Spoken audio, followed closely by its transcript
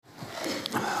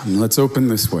Let's open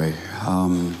this way.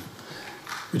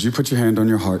 Would you put your hand on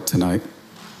your heart tonight?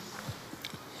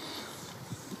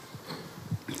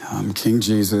 King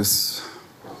Jesus,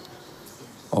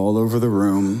 all over the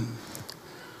room,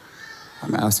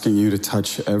 I'm asking you to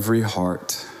touch every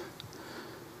heart.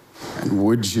 And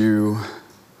would you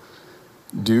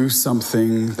do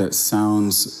something that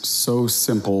sounds so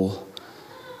simple,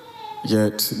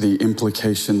 yet the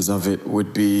implications of it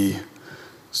would be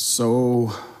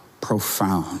so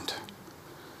profound?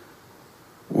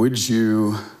 Would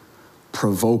you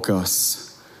provoke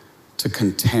us to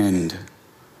contend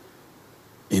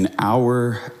in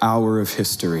our hour of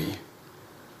history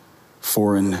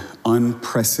for an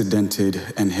unprecedented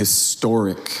and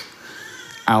historic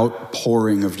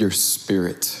outpouring of your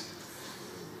Spirit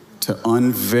to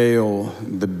unveil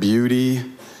the beauty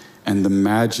and the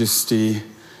majesty,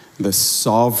 the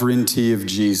sovereignty of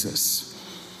Jesus?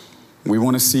 We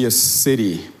want to see a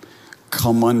city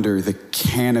come under the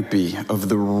canopy of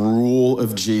the rule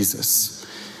of Jesus.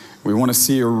 We want to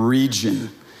see a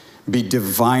region be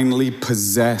divinely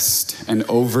possessed and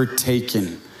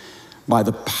overtaken by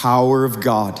the power of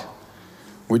God.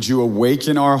 Would you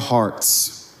awaken our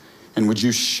hearts, and would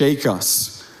you shake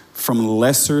us from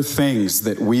lesser things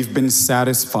that we've been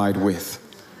satisfied with?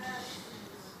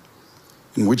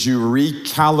 And would you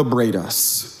recalibrate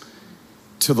us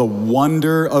to the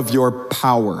wonder of your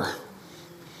power?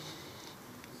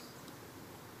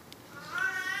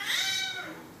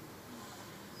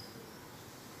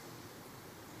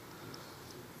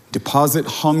 Deposit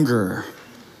hunger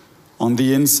on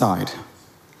the inside,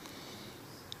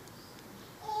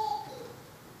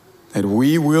 that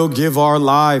we will give our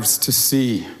lives to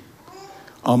see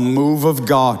a move of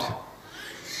God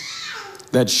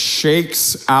that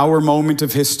shakes our moment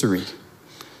of history.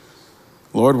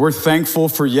 Lord, we're thankful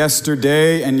for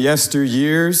yesterday and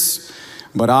yesteryears,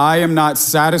 but I am not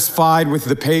satisfied with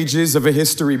the pages of a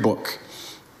history book.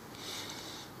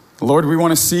 Lord, we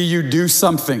want to see you do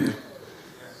something.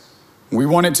 We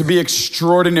want it to be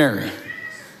extraordinary.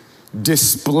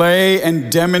 Display and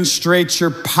demonstrate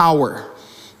your power.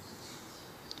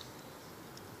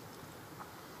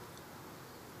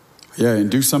 Yeah,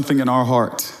 and do something in our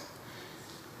heart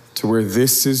to where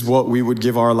this is what we would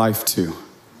give our life to.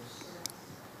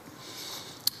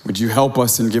 Would you help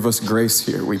us and give us grace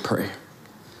here, we pray.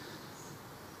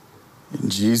 In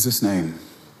Jesus' name.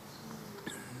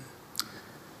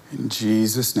 In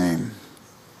Jesus' name.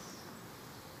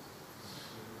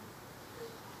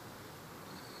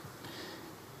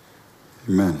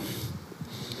 Amen.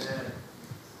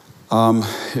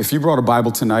 If you brought a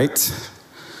Bible tonight,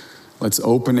 let's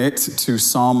open it to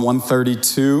Psalm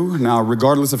 132. Now,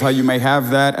 regardless of how you may have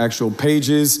that, actual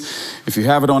pages, if you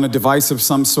have it on a device of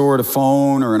some sort, a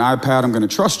phone or an iPad, I'm going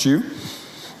to trust you.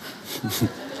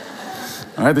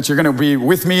 All right, that you're going to be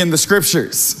with me in the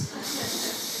scriptures.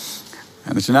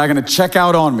 And that you're not going to check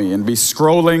out on me and be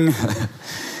scrolling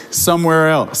somewhere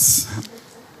else.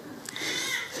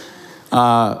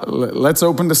 Let's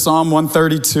open to Psalm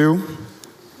 132.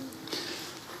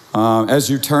 As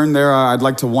you turn there, I'd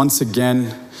like to once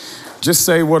again just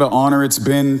say what an honor it's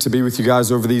been to be with you guys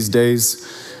over these days.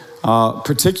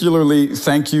 Particularly,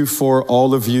 thank you for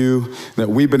all of you that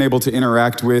we've been able to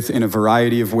interact with in a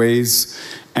variety of ways,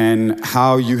 and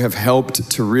how you have helped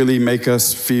to really make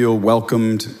us feel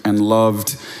welcomed and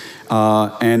loved,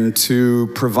 and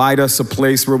to provide us a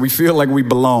place where we feel like we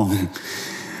belong.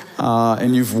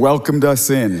 And you've welcomed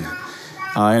us in,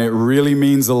 and it really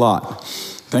means a lot.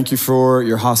 Thank you for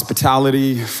your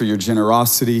hospitality, for your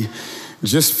generosity,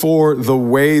 just for the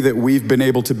way that we've been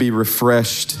able to be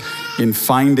refreshed in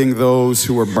finding those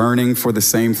who are burning for the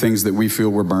same things that we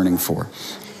feel we're burning for.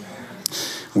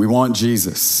 We want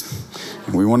Jesus,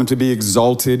 and we want him to be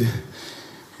exalted.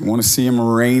 We want to see him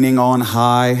reigning on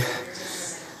high.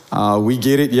 We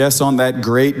get it, yes, on that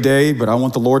great day, but I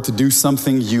want the Lord to do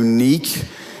something unique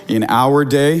in our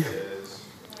day.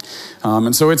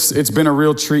 And so it's been a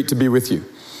real treat to be with you.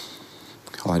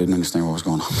 Oh, I didn't understand what was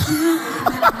going on.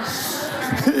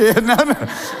 Yeah, no.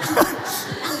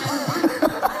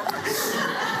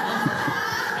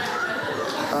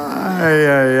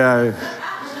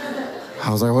 I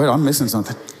was like, wait, I'm missing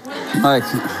something. Like,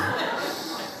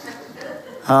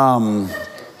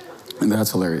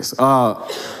 that's hilarious. But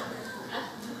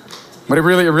it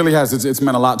really has. It's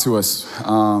meant a lot to us.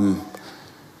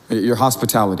 Your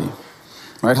hospitality,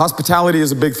 right? Hospitality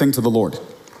is a big thing to the Lord.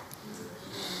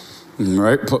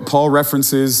 Right? Paul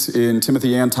references in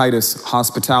Timothy and Titus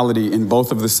hospitality in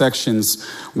both of the sections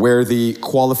where the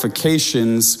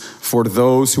qualifications for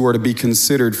those who are to be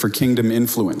considered for kingdom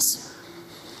influence.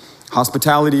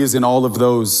 Hospitality is in all of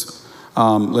those,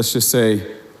 let's just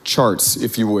say, charts,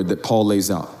 if you would, that Paul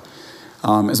lays out.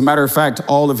 As a matter of fact,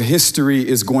 all of history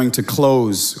is going to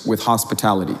close with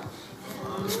hospitality.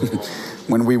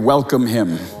 When we welcome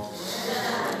him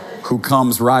who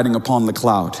comes riding upon the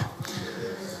cloud.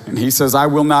 And he says, I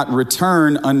will not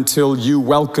return until you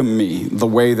welcome me the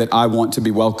way that I want to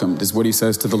be welcomed, is what he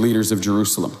says to the leaders of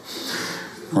Jerusalem.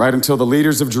 Right, until the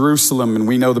leaders of Jerusalem, and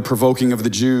we know the provoking of the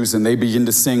Jews, and they begin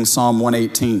to sing Psalm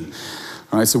 118.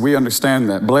 All right, so we understand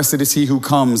that. Blessed is he who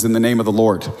comes in the name of the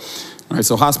Lord. All right,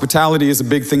 so hospitality is a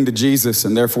big thing to Jesus,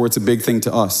 and therefore it's a big thing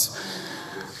to us.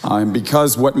 And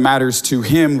because what matters to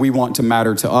him, we want to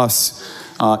matter to us.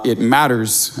 It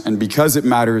matters, and because it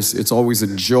matters, it's always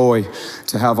a joy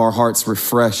to have our hearts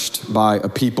refreshed by a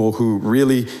people who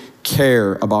really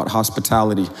care about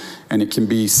hospitality, and it can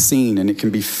be seen and it can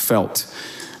be felt.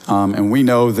 And we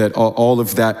know that all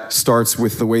of that starts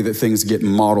with the way that things get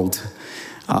modeled.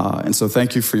 And so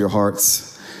thank you for your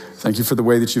hearts. Thank you for the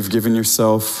way that you've given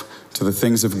yourself to the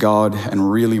things of God and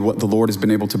really what the Lord has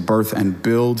been able to birth and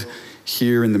build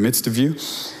here in the midst of you.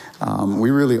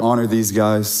 We really honor these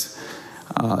guys,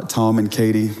 Tom and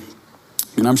Katie.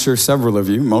 And I'm sure several of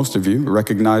you, most of you,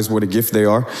 recognize what a gift they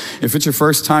are. If it's your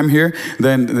first time here,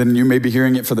 then you may be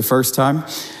hearing it for the first time.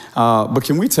 But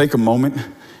can we take a moment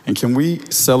and can we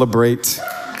celebrate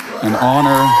and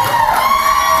honor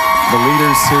the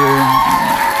leaders here?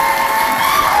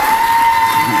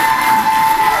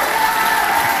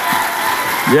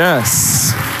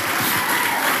 Yes.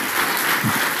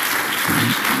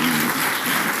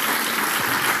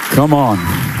 Come on.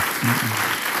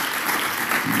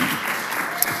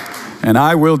 And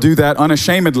I will do that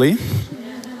unashamedly.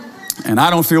 And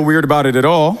I don't feel weird about it at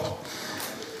all.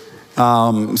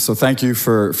 So thank you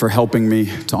for helping me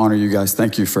to honor you guys.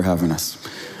 Thank you for having us.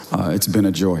 It's been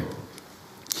a joy.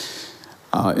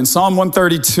 In Psalm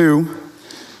 132,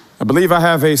 I believe I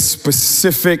have a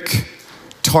specific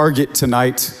target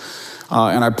tonight.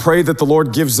 And I pray that the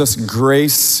Lord gives us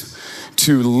grace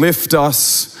to lift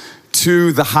us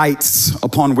to the heights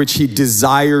upon which he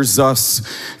desires us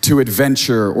to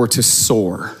adventure or to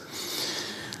soar.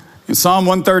 In Psalm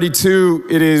 132,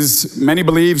 it is, many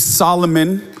believe,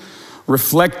 Solomon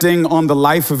reflecting on the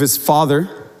life of his father.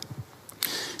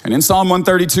 And in Psalm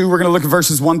 132, we're going to look at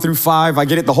verses 1 through 5. I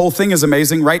get it. The whole thing is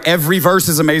amazing, right? Every verse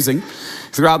is amazing.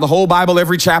 Throughout the whole Bible,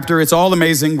 every chapter, it's all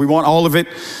amazing. We want all of it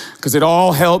because it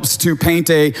all helps to paint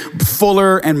a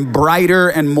fuller and brighter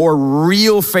and more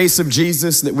real face of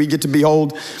Jesus that we get to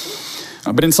behold.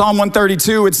 But in Psalm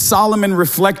 132, it's Solomon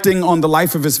reflecting on the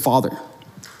life of his father.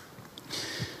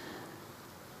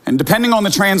 And depending on the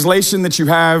translation that you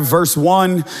have, verse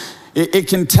 1, it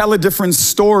can tell a different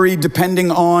story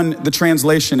depending on the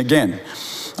translation again.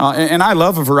 And I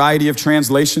love a variety of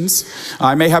translations.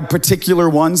 I may have particular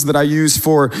ones that I use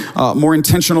for more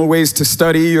intentional ways to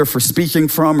study or for speaking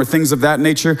from or things of that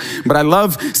nature. But I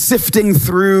love sifting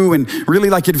through and really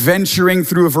like adventuring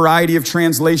through a variety of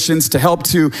translations to help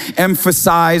to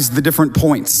emphasize the different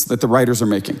points that the writers are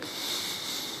making.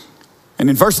 And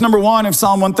in verse number 1 of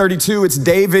Psalm 132, it's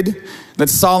David that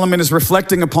Solomon is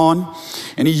reflecting upon.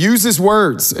 And he uses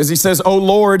words as he says, "O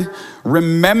Lord,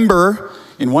 remember,"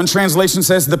 in one translation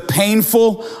says, "the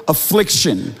painful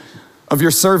affliction of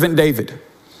your servant David."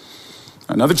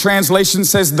 Another translation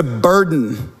says, "the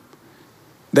burden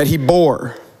that he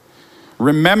bore.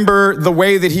 Remember the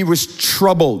way that he was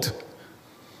troubled."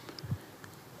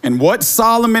 And what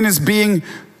Solomon is being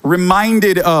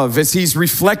reminded of as he's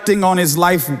reflecting on his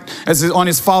life, on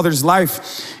his father's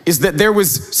life, is that there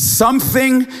was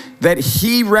something that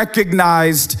he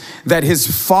recognized that his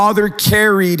father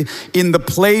carried in the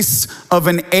place of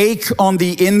an ache on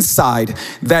the inside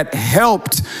that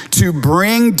helped to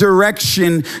bring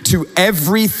direction to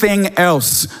everything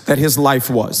else that his life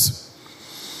was.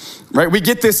 Right? We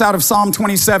get this out of Psalm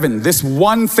 27, this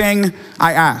one thing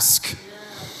I ask.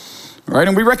 Right?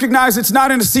 And we recognize it's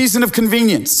not in a season of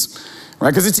convenience, right?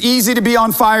 Because it's easy to be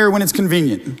on fire when it's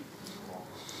convenient,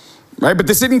 right? But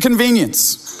this isn't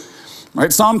convenience,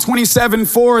 right? Psalm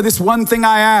 27:4, this one thing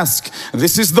I ask.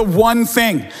 This is the one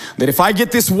thing that if I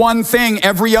get this one thing,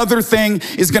 every other thing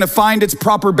is going to find its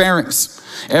proper bearings.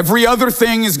 Every other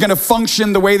thing is going to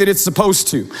function the way that it's supposed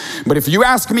to. But if you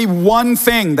ask me one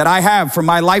thing that I have for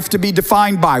my life to be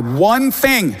defined by, one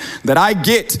thing that I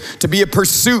get to be a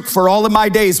pursuit for all of my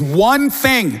days, one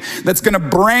thing that's going to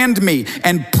brand me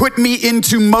and put me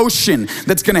into motion,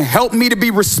 that's going to help me to be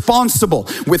responsible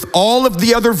with all of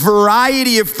the other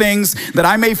variety of things that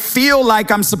I may feel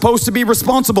like I'm supposed to be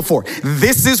responsible for.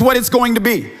 This is what it's going to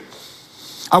be.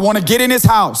 I want to get in his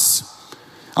house.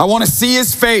 I want to see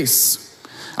his face.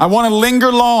 I want to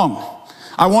linger long.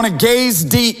 I want to gaze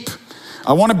deep.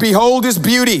 I want to behold his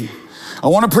beauty. I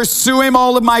want to pursue him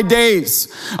all of my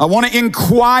days. I want to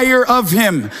inquire of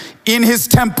him in his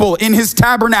temple, in his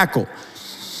tabernacle.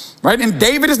 Right? And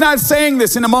David is not saying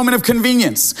this in a moment of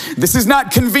convenience. This is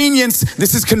not convenience,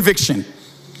 this is conviction.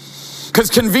 Because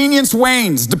convenience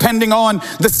wanes depending on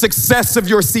the success of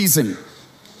your season.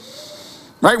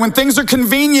 Right? When things are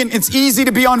convenient, it's easy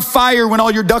to be on fire when all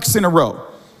your ducks in a row.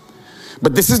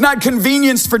 But this is not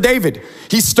convenience for David.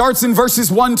 He starts in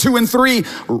verses 1, 2, and 3,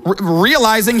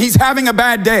 realizing he's having a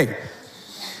bad day.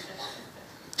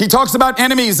 He talks about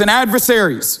enemies and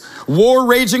adversaries, war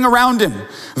raging around him,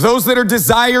 those that are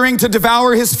desiring to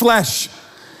devour his flesh.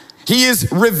 He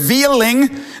is revealing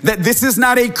that this is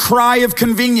not a cry of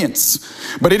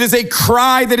convenience, but it is a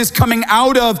cry that is coming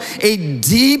out of a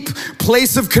deep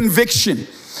place of conviction,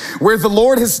 where the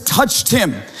Lord has touched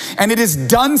him and it has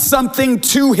done something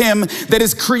to him that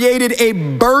has created a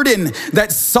burden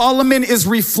that Solomon is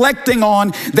reflecting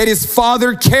on, that his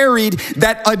father carried,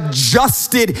 that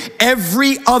adjusted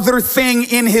every other thing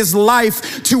in his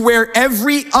life to where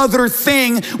every other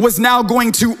thing was now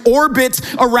going to orbit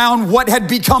around what had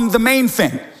become the main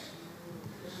thing.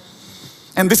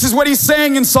 And this is what he's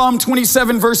saying in Psalm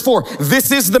 27 verse 4.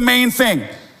 This is the main thing.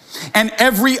 And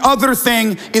every other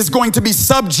thing is going to be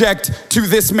subject to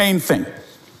this main thing.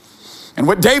 And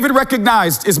what David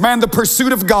recognized is, man, the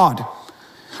pursuit of God,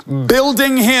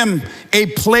 building him a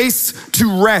place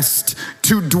to rest,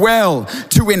 to dwell,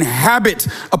 to inhabit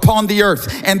upon the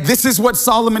earth. And this is what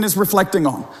Solomon is reflecting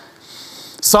on.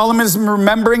 Solomon is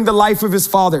remembering the life of his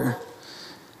father.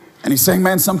 And he's saying,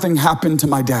 man, something happened to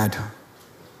my dad.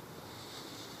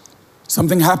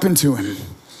 Something happened to him.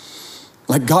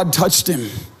 Like God touched him.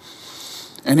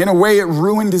 And in a way, it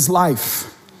ruined his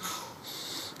life.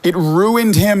 It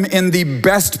ruined him in the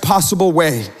best possible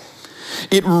way.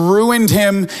 It ruined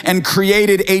him and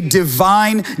created a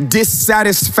divine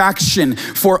dissatisfaction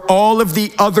for all of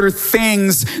the other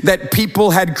things that people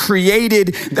had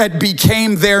created that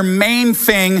became their main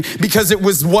thing because it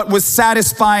was what was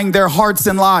satisfying their hearts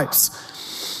and lives.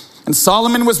 And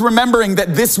Solomon was remembering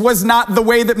that this was not the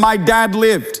way that my dad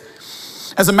lived.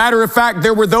 As a matter of fact,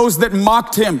 there were those that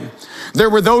mocked him. There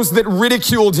were those that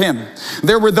ridiculed him.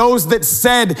 There were those that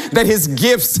said that his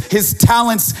gifts, his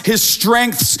talents, his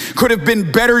strengths could have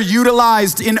been better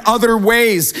utilized in other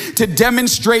ways to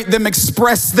demonstrate them,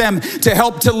 express them, to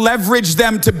help to leverage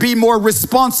them to be more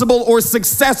responsible or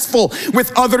successful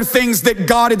with other things that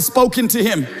God had spoken to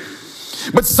him.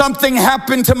 But something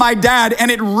happened to my dad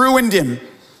and it ruined him.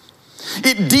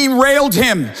 It derailed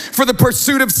him for the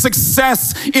pursuit of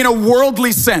success in a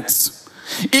worldly sense.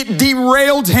 It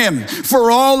derailed him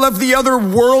for all of the other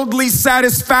worldly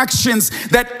satisfactions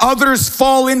that others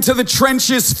fall into the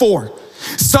trenches for.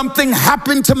 Something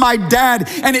happened to my dad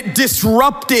and it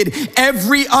disrupted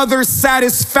every other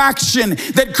satisfaction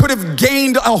that could have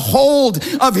gained a hold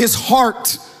of his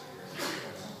heart.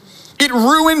 It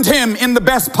ruined him in the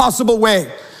best possible way.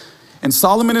 And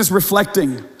Solomon is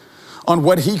reflecting on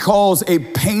what he calls a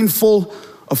painful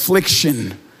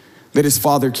affliction that his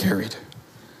father carried.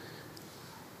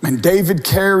 And David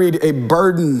carried a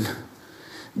burden.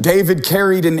 David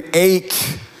carried an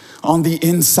ache on the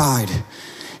inside.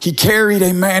 He carried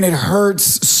a, man, it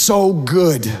hurts so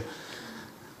good.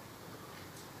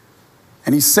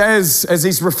 And he says, as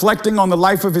he's reflecting on the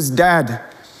life of his dad,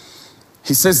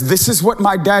 he says, this is what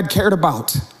my dad cared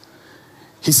about.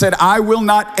 He said, I will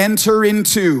not enter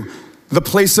into the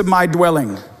place of my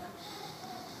dwelling.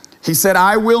 He said,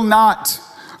 I will not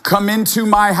come into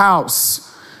my house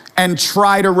and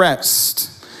try to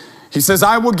rest. He says,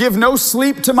 I will give no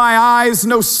sleep to my eyes,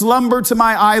 no slumber to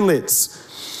my eyelids.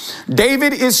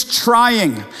 David is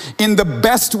trying in the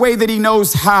best way that he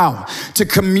knows how to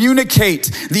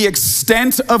communicate the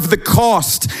extent of the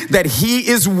cost that he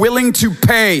is willing to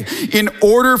pay in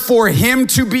order for him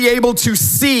to be able to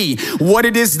see what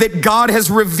it is that God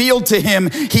has revealed to him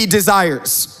he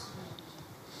desires.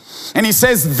 And he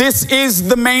says, this is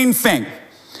the main thing.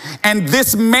 And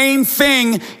this main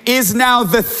thing is now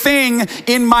the thing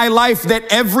in my life that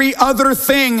every other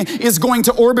thing is going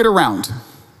to orbit around.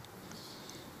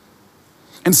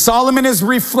 And Solomon is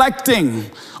reflecting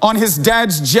on his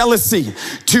dad's jealousy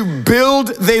to build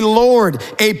the Lord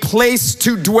a place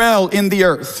to dwell in the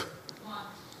earth.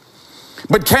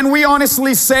 But can we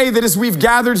honestly say that as we've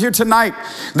gathered here tonight,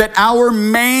 that our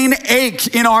main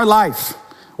ache in our life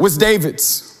was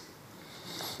David's?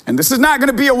 And this is not going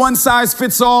to be a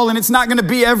one-size-fits-all, and it's not going to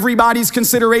be everybody's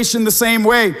consideration the same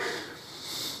way.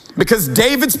 Because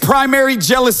David's primary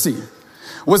jealousy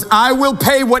was, I will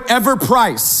pay whatever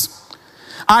price.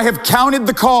 I have counted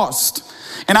the cost,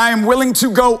 and I am willing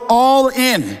to go all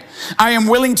in I am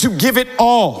willing to give it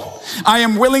all. I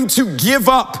am willing to give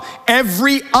up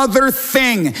every other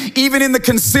thing, even in the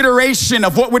consideration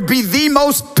of what would be the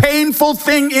most painful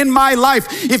thing in my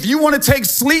life. If you want to take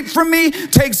sleep from me,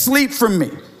 take sleep from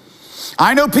me.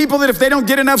 I know people that if they don't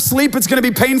get enough sleep, it's going to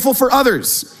be painful for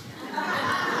others.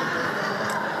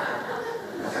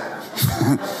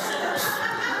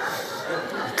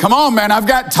 Come on, man, I've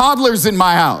got toddlers in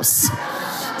my house.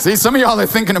 See, some of y'all are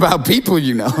thinking about people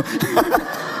you know.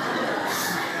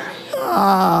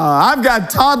 I've got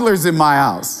toddlers in my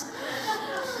house.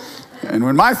 And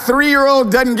when my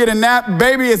 3-year-old doesn't get a nap,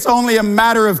 baby, it's only a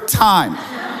matter of time.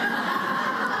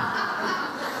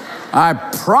 I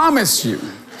promise you.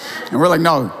 And we're like,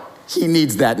 no, he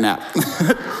needs that nap.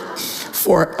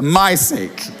 For my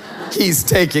sake, he's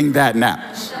taking that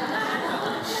nap.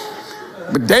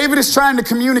 But David is trying to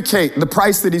communicate the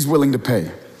price that he's willing to pay.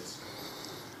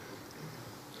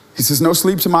 He says, no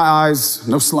sleep to my eyes,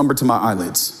 no slumber to my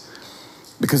eyelids.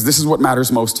 Because this is what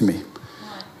matters most to me.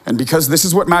 And because this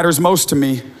is what matters most to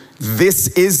me, this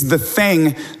is the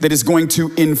thing that is going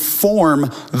to inform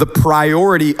the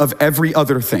priority of every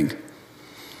other thing.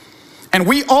 And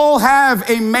we all have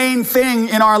a main thing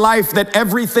in our life that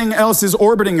everything else is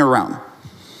orbiting around.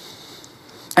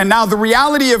 And now the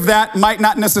reality of that might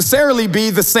not necessarily be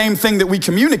the same thing that we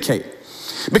communicate,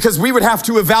 because we would have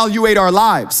to evaluate our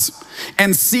lives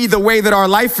and see the way that our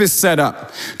life is set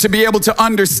up to be able to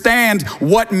understand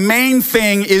what main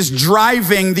thing is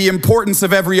driving the importance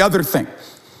of every other thing.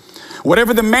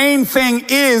 Whatever the main thing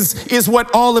is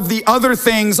what all of the other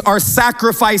things are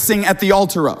sacrificing at the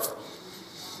altar of.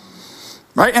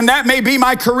 Right? And that may be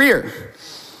my career.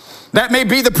 That may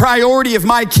be the priority of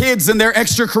my kids and their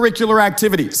extracurricular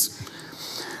activities.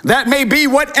 That may be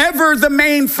whatever the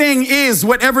main thing is,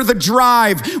 whatever the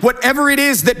drive, whatever it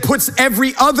is that puts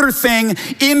every other thing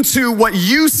into what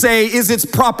you say is its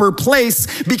proper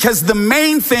place, because the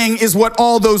main thing is what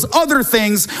all those other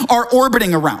things are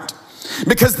orbiting around.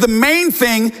 Because the main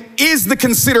thing is the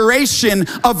consideration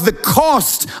of the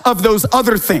cost of those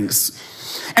other things.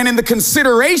 And in the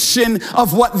consideration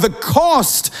of what the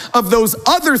cost of those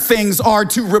other things are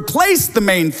to replace the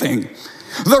main thing,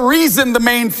 the reason the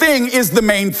main thing is the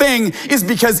main thing is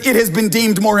because it has been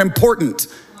deemed more important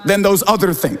than those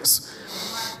other things.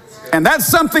 And that's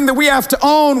something that we have to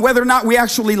own, whether or not we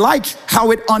actually like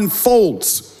how it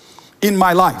unfolds in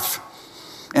my life.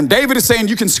 And David is saying,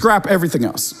 you can scrap everything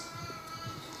else.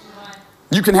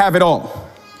 You can have it all.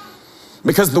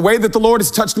 Because the way that the Lord has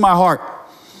touched my heart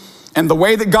and the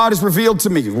way that God has revealed to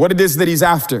me what it is that he's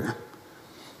after,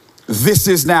 this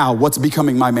is now what's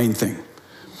becoming my main thing.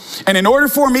 And in order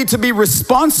for me to be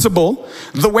responsible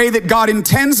the way that God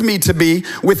intends me to be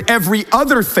with every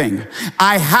other thing,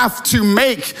 I have to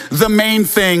make the main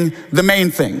thing the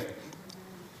main thing.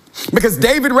 Because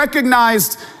David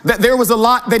recognized that there was a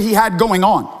lot that he had going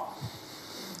on.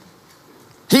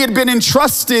 He had been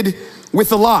entrusted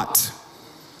with a lot.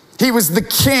 He was the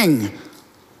king.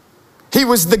 He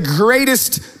was the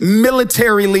greatest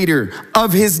military leader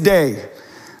of his day.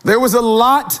 There was a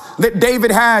lot that David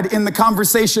had in the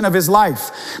conversation of his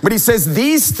life. But he says,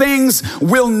 these things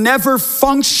will never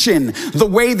function the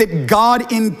way that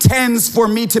God intends for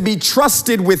me to be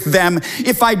trusted with them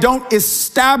if I don't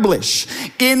establish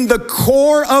in the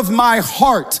core of my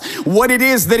heart what it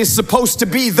is that is supposed to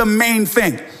be the main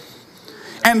thing.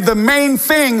 And the main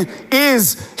thing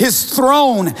is his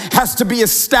throne has to be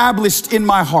established in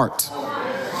my heart.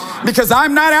 Because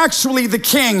I'm not actually the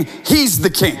king, he's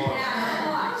the king.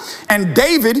 And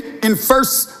David, in 1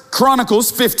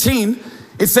 Chronicles 15,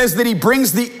 it says that he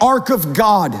brings the ark of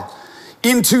God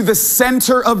into the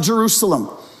center of Jerusalem.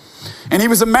 And he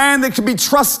was a man that could be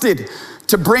trusted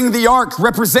to bring the ark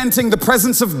representing the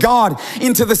presence of God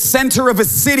into the center of a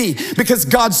city, because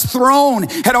God's throne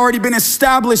had already been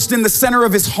established in the center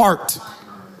of his heart.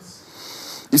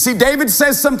 You see, David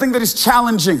says something that is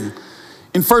challenging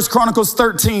in 1 Chronicles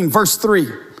 13, verse 3.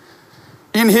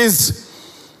 In his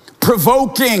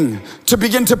provoking to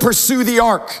begin to pursue the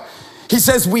ark, he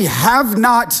says, we have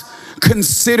not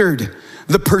considered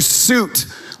the pursuit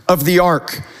of the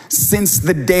ark since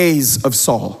the days of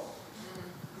Saul.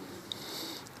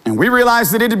 And we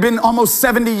realized that it had been almost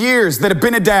 70 years that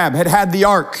Abinadab had had the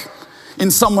ark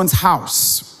in someone's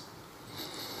house.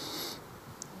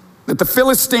 That the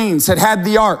Philistines had had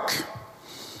the ark.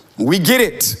 We get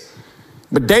it.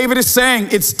 But David is saying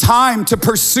it's time to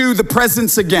pursue the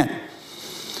presence again.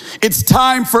 It's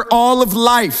time for all of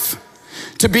life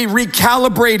to be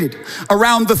recalibrated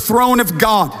around the throne of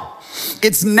God.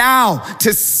 It's now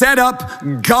to set up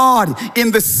God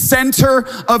in the center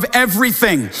of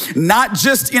everything, not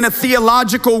just in a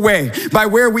theological way, by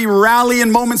where we rally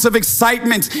in moments of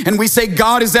excitement and we say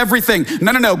God is everything.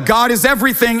 No. God is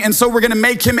everything, and so we're going to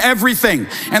make him everything.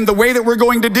 And the way that we're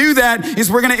going to do that is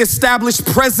we're going to establish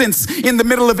presence in the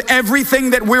middle of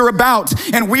everything that we're about.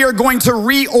 And we are going to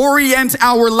reorient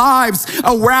our lives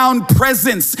around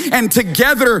presence. And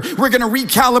together, we're going to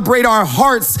recalibrate our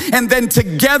hearts. And then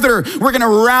together, we're going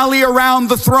to rally around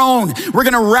the throne. We're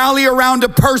going to rally around a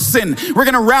person. We're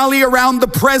going to rally around the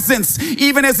presence.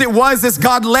 Even as it was as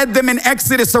God led them in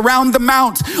Exodus around the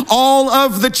mount, all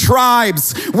of the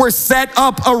tribes were set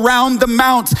up around the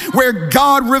mount where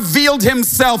God revealed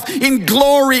himself in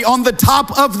glory on the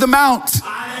top of the mount.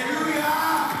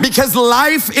 Because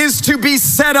life is to be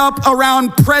set up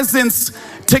around presence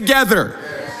together.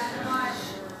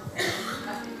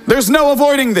 There's no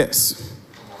avoiding this.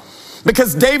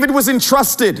 Because David was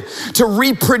entrusted to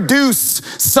reproduce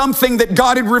something that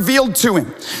God had revealed to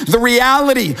him. The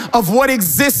reality of what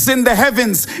exists in the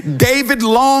heavens, David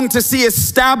longed to see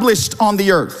established on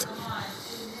the earth.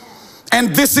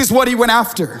 And this is what he went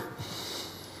after.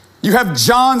 You have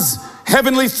John's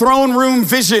heavenly throne room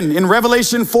vision in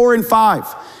Revelation 4 and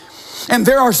 5. And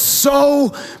there are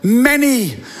so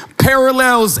many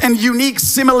parallels and unique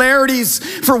similarities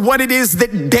for what it is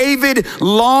that David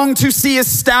longed to see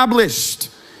established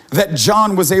that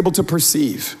John was able to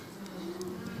perceive.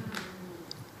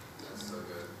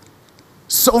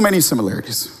 So many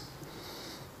similarities.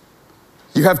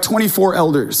 You have 24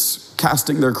 elders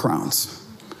casting their crowns.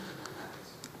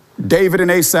 David and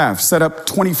Asaph set up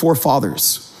 24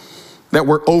 fathers that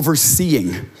were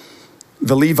overseeing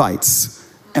the Levites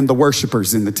and the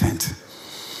worshipers in the tent.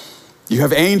 You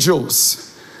have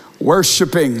angels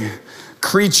worshiping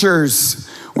creatures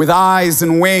with eyes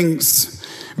and wings,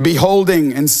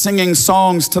 beholding and singing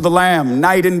songs to the Lamb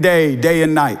night and day, day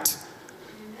and night.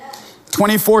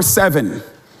 24/7.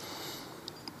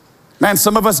 Man,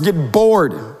 some of us get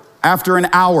bored after an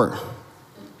hour.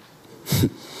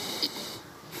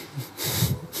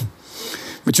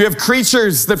 But you have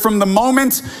creatures that from the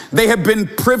moment they have been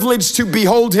privileged to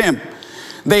behold him,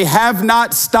 they have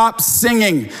not stopped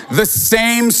singing the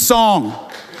same song.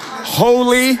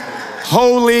 Holy,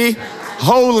 holy,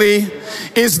 holy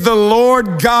is the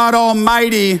Lord God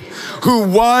Almighty, who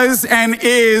was and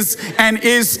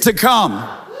is to come.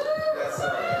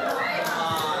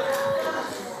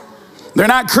 They're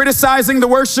not criticizing the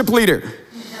worship leader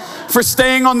for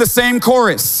staying on the same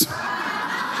chorus.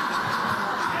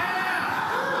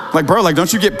 Like, bro, like,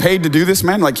 don't you get paid to do this,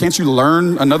 man? Like, can't you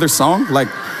learn another song? Like,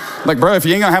 bro, if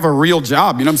you ain't gonna have a real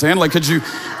job, you know what I'm saying? Like, could you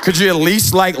at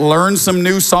least like learn some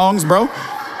new songs, bro?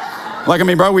 Like, I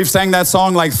mean, bro, we've sang that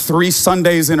song like 3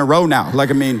 Sundays in a row now. Like,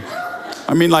 I mean,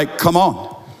 like, come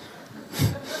on.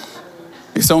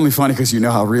 It's only funny because you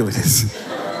know how real it is.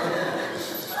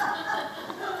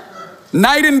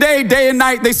 Night and day, day and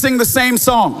night, they sing the same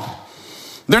song.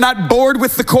 They're not bored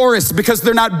with the chorus because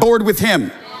they're not bored with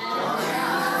him.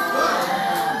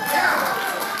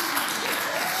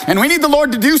 And we need the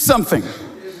Lord to do something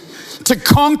to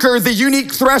conquer the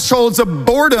unique thresholds of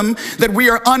boredom that we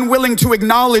are unwilling to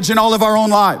acknowledge in all of our own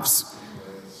lives.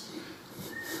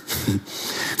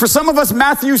 For some of us,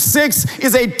 Matthew 6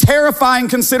 is a terrifying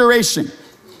consideration.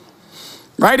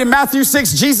 Right? In Matthew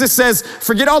 6, Jesus says,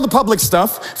 forget all the public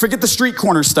stuff, forget the street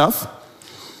corner stuff,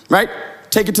 right?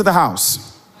 Take it to the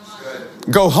house.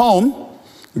 Go home,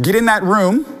 get in that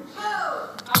room,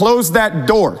 close that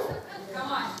door,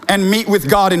 and meet with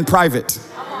God in private.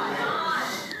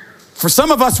 For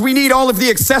some of us, we need all of the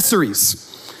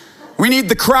accessories. We need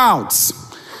the crowds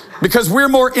because we're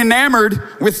more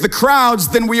enamored with the crowds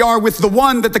than we are with the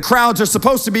one that the crowds are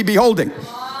supposed to be beholding.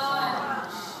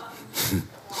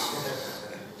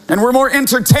 And we're more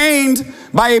entertained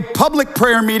by a public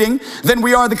prayer meeting than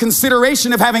we are the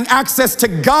consideration of having access to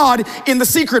God in the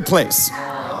secret place.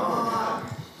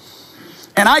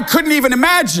 And I couldn't even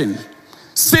imagine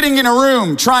sitting in a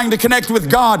room trying to connect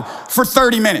with God for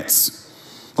 30 minutes.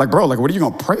 Like, bro, like, what are you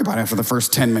gonna pray about after the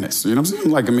first 10 minutes? You know what I'm saying?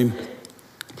 Like, I mean,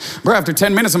 bro, after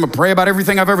 10 minutes, I'm gonna pray about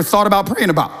everything I've ever thought about praying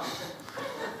about.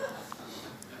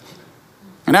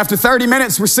 And after 30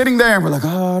 minutes, we're sitting there and we're like,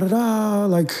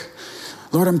 like,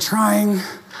 Lord, I'm trying.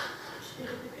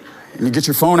 And you get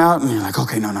your phone out and you're like,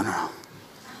 okay, no, I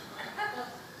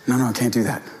can't do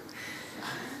that.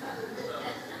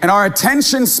 And our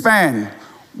attention span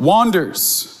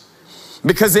wanders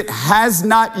because it has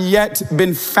not yet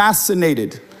been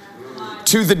fascinated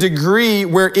to the degree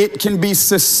where it can be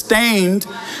sustained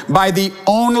by the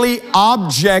only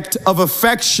object of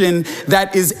affection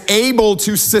that is able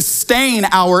to sustain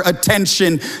our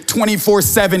attention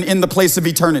 24/7 in the place of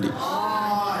eternity.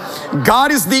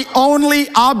 God is the only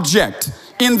object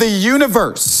in the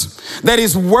universe that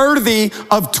is worthy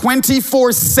of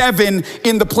 24/7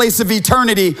 in the place of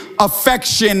eternity,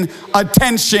 affection,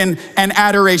 attention, and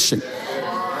adoration.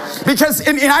 Because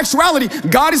in actuality,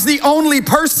 God is the only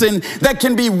person that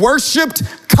can be worshiped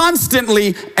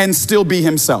constantly and still be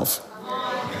himself.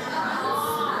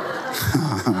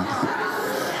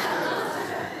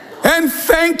 And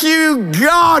thank you,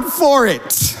 God, for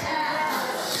it.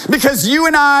 Because you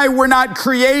and I were not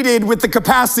created with the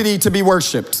capacity to be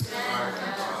worshiped.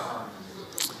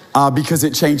 Because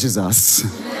it changes us.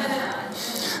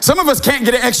 Some of us can't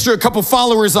get an extra couple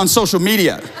followers on social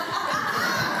media.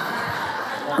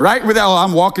 Right? Without,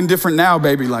 I'm walking different now,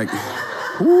 baby. Like,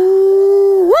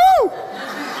 woo, woo.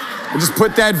 I just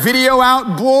put that video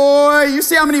out. Boy, you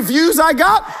see how many views I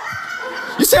got?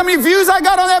 You see how many views I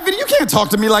got on that video? You can't talk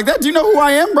to me like that. Do you know who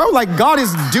I am, bro? Like, God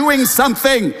is doing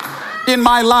something in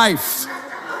my life.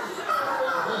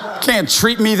 Can't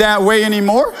treat me that way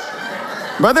anymore.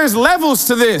 But there's levels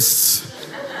to this.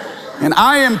 And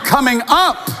I am coming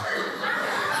up.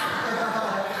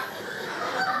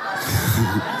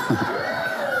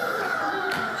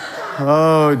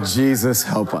 Oh, Jesus,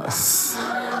 help us.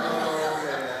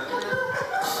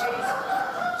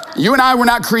 You and I were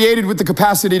not created with the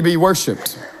capacity to be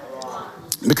worshiped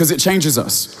because it changes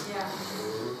us.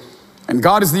 And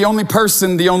God is the only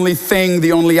person, the only thing,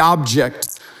 the only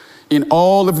object in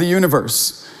all of the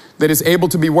universe that is able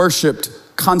to be worshiped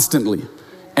constantly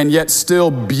and yet still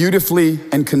beautifully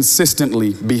and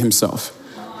consistently be himself.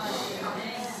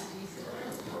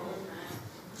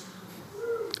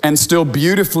 And still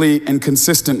beautifully and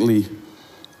consistently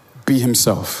be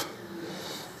himself.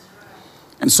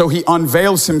 And so he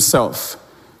unveils himself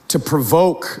to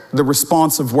provoke the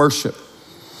response of worship,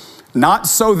 not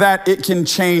so that it can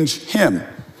change him.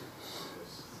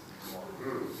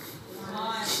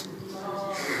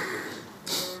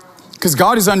 Because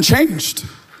God is unchanged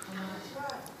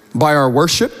by our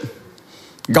worship.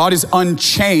 God is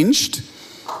unchanged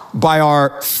by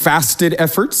our fasted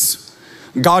efforts.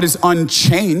 God is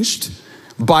unchanged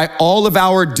by all of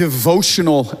our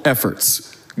devotional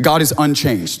efforts. God is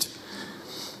unchanged.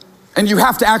 And you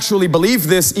have to actually believe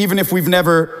this even if we've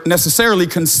never necessarily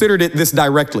considered it this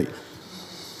directly.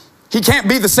 He can't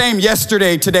be the same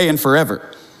yesterday, today, and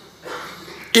forever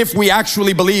if we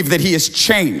actually believe that he is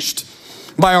changed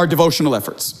by our devotional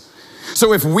efforts.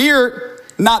 So if we're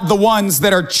not the ones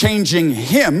that are changing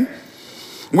him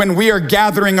when we are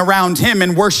gathering around him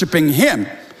and worshiping him,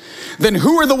 then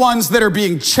who are the ones that are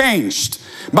being changed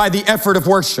by the effort of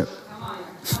worship?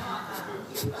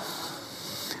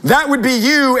 That would be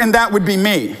you and that would be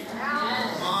me.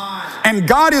 And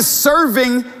God is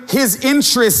serving his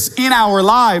interests in our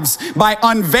lives by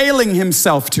unveiling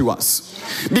himself to us.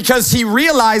 Because he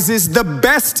realizes the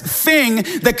best thing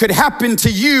that could happen to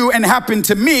you and happen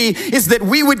to me is that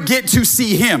we would get to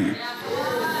see him.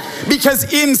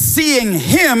 Because in seeing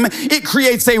him, it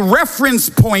creates a reference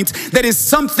point that is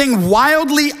something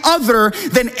wildly other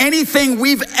than anything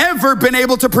we've ever been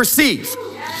able to perceive.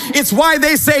 It's why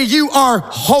they say you are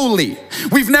holy.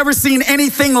 We've never seen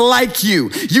anything like you.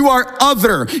 You are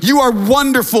other. You are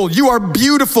wonderful. You are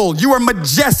beautiful. You are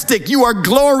majestic. You are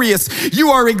glorious. You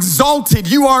are exalted.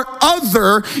 You are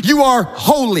other. You are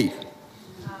holy.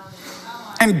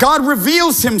 And God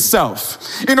reveals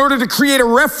himself in order to create a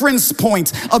reference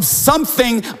point of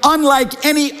something unlike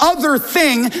any other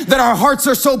thing that our hearts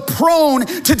are so prone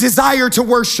to desire to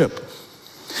worship.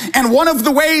 And one of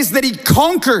the ways that he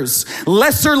conquers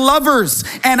lesser lovers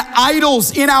and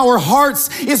idols in our hearts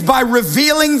is by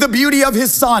revealing the beauty of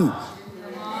his son.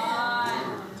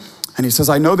 And he says,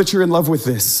 I know that you're in love with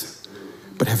this,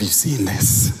 but have you seen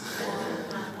this?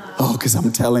 Oh, because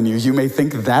I'm telling you, you may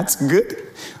think that's good,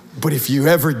 but if you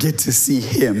ever get to see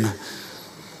him,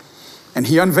 and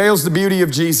he unveils the beauty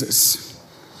of Jesus.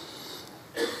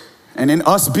 And in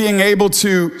us being able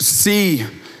to see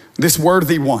this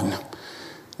worthy one,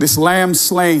 this lamb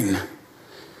slain,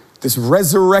 this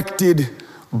resurrected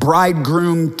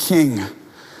bridegroom king,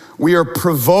 we are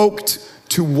provoked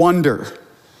to wonder.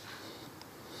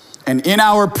 And in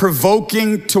our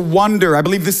provoking to wonder, I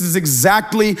believe this is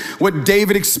exactly what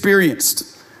David experienced.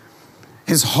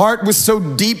 His heart was so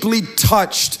deeply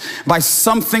touched by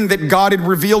something that God had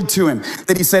revealed to him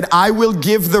that he said, I will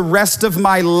give the rest of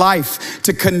my life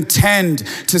to contend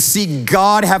to see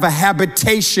God have a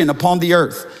habitation upon the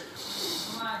earth.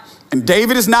 And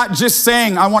David is not just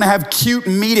saying, I want to have cute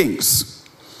meetings.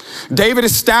 David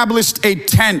established a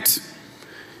tent.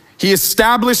 He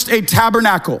established a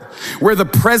tabernacle where the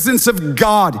presence of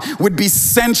God would be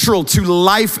central to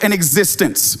life and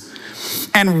existence.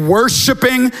 And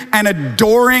worshiping and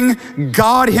adoring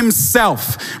God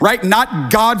himself, right?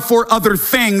 Not God for other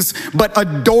things, but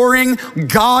adoring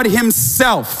God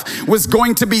himself was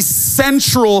going to be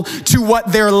central to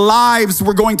what their lives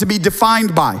were going to be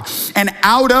defined by. And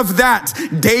out of that,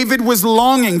 David was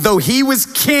longing, though he was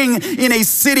king in a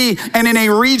city and in a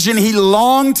region, he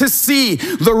longed to see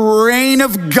the reign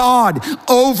of God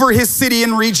over his city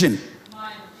and region.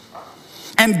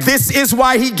 And this is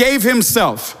why he gave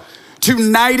himself to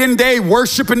night and day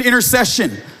worship and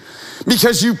intercession,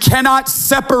 because you cannot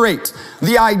separate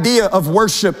the idea of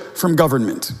worship from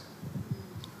government.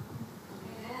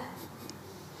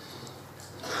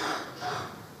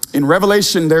 In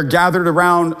Revelation, they're gathered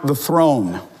around the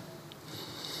throne.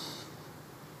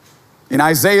 In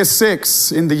Isaiah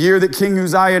 6, in the year that King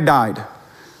Uzziah died,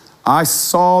 I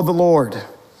saw the Lord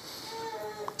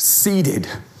seated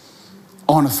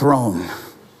on a throne.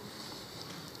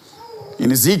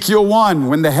 In Ezekiel 1,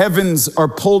 when the heavens are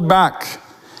pulled back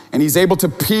and he's able to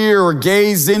peer or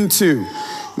gaze into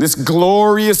this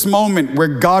glorious moment where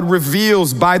God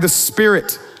reveals by the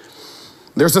Spirit,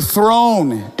 there's a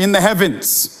throne in the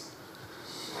heavens.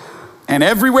 And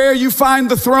everywhere you find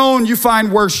the throne, you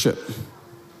find worship.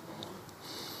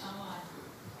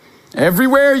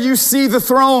 Everywhere you see the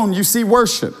throne, you see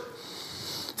worship.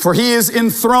 For he is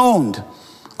enthroned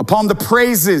upon the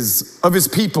praises of his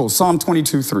people, Psalm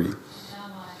 22:3.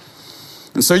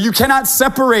 And so you cannot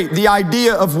separate the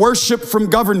idea of worship from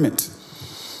government.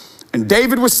 And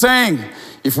David was saying,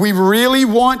 if we really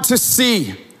want to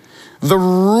see the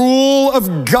rule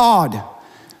of God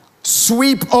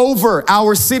sweep over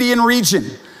our city and region,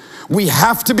 we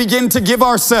have to begin to give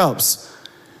ourselves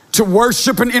to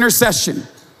worship and intercession.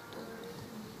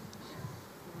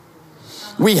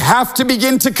 We have to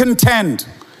begin to contend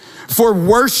for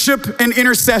worship and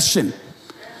intercession.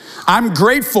 I'm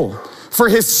grateful for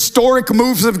historic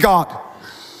moves of God.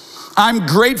 I'm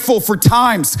grateful for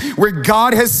times where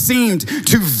God has seemed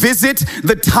to visit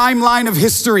the timeline of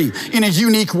history in a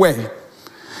unique way.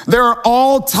 There are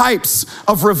all types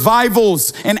of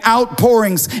revivals and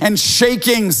outpourings and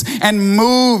shakings and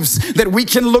moves that we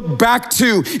can look back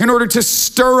to in order to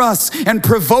stir us and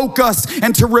provoke us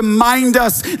and to remind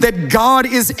us that God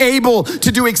is able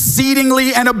to do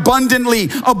exceedingly and abundantly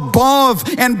above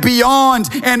and beyond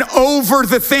and over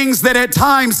the things that at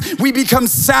times we become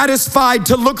satisfied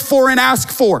to look for and ask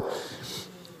for.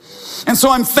 And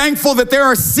so I'm thankful that there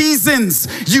are seasons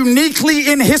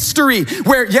uniquely in history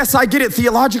where, yes, I get it,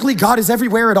 theologically, God is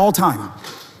everywhere at all time.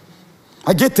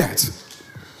 I get that.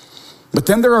 But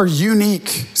then there are unique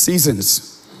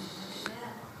seasons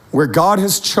where God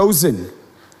has chosen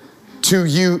to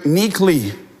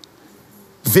uniquely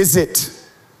visit,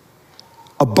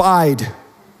 abide,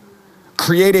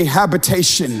 create a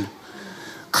habitation,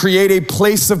 create a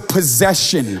place of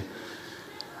possession.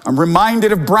 I'm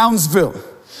reminded of Brownsville.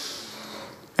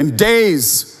 And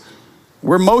days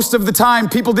where most of the time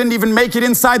people didn't even make it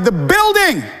inside the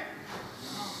building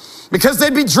because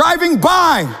they'd be driving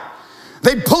by.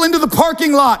 They'd pull into the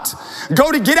parking lot,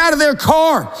 go to get out of their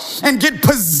car and get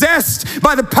possessed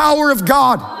by the power of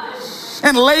God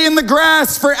and lay in the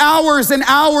grass for hours and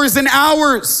hours and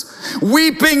hours,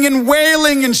 weeping and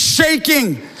wailing and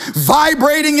shaking,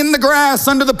 vibrating in the grass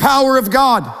under the power of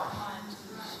God.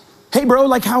 Hey bro,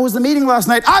 like how was the meeting last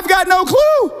night? I've got no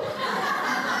clue.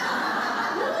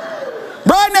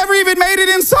 Bro, I never even made it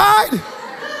inside.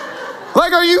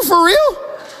 Like, are you for real?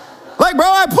 Like, bro,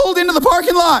 I pulled into the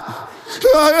parking lot.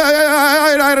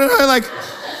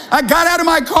 I got out of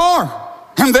my car,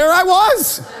 and there I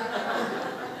was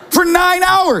for 9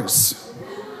 hours,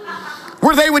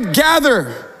 where they would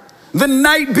gather the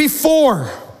night before.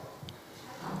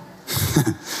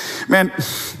 Man,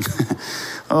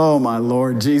 oh my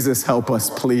Lord, Jesus, help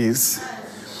us, please.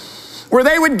 Where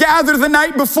they would gather the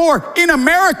night before in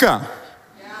America.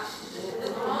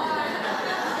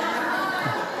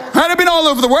 I've been all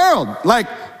over the world. Like,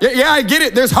 yeah, I get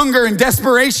it. There's hunger and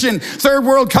desperation, third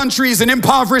world countries and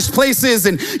impoverished places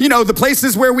and, you know, the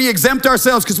places where we exempt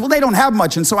ourselves because, well, they don't have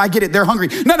much. And so I get it. They're hungry.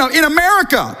 No, in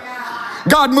America,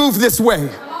 God moved this way.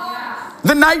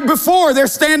 The night before, they're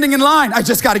standing in line. I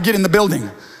just got to get in the building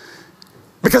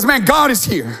because, man, God is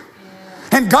here.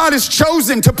 And God has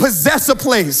chosen to possess a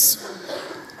place.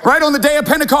 Right on the day of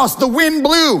Pentecost, the wind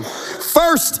blew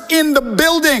first in the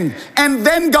building, and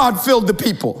then God filled the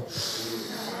people.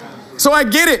 So I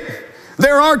get it.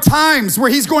 There are times where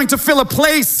he's going to fill a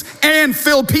place and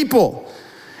fill people.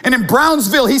 And in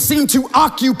Brownsville, he seemed to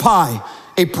occupy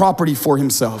a property for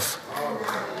himself.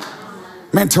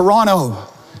 Man, Toronto,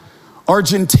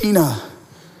 Argentina,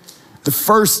 the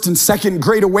first and second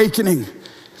Great Awakening.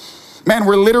 Man,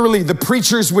 where literally the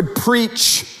preachers would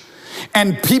preach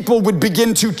and people would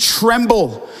begin to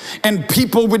tremble and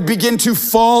people would begin to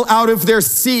fall out of their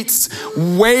seats,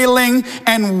 wailing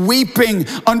and weeping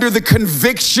under the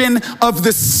conviction of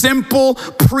the simple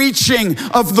preaching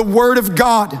of the Word of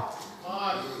God,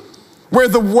 where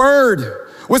the Word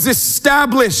was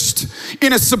established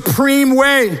in a supreme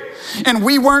way. And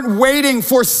we weren't waiting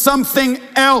for something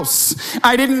else.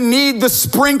 I didn't need the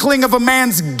sprinkling of a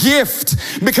man's gift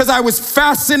because I was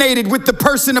fascinated with the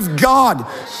person of God.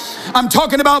 I'm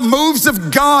talking about moves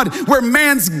of God where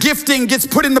man's gifting gets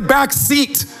put in the back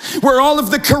seat, where all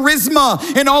of the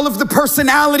charisma and all of the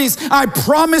personalities, I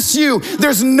promise you,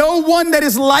 there's no one that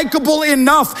is likable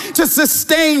enough to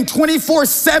sustain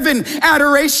 24/7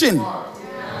 adoration.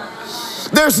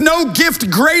 There's no gift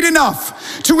great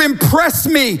enough to impress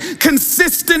me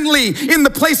consistently in the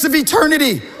place of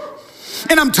eternity.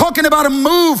 And I'm talking about a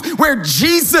move where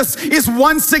Jesus is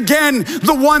once again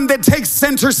the one that takes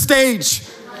center stage.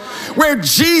 Where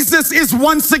Jesus is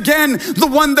once again the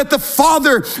one that the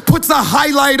Father puts a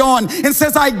highlight on and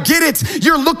says, I get it.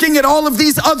 You're looking at all of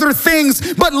these other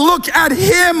things, but look at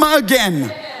him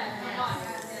again.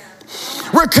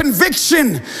 Where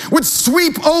conviction would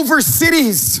sweep over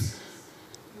cities.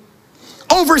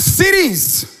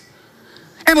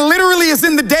 And literally as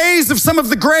in the days of some of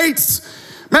the greats.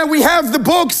 Man, we have the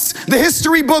books, the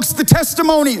history books, the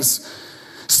testimonies.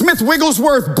 Smith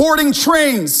Wigglesworth boarding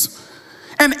trains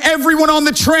and everyone on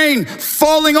the train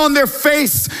falling on their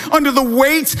face under the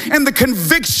weight and the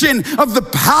conviction of the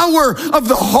power of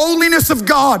the holiness of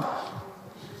God.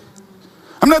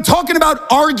 I'm not talking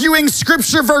about arguing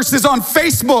scripture verses on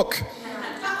Facebook.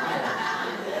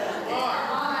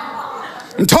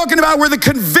 I'm talking about where the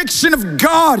conviction of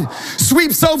God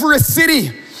sweeps over a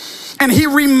city and he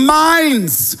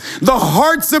reminds the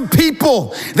hearts of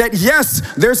people that yes,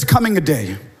 there's coming a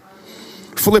day.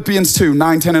 Philippians 2,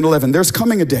 9, 10, and 11. There's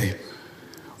coming a day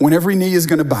when every knee is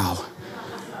going to bow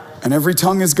and every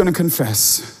tongue is going to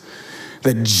confess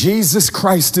that Jesus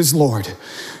Christ is Lord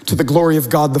to the glory of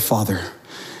God the Father.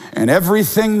 And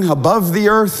everything above the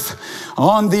earth,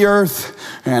 on the earth,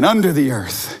 and under the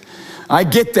earth. I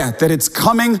get that it's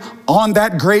coming on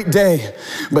that great day.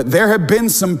 But there have been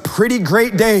some pretty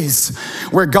great days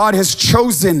where God has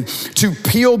chosen to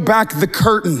peel back the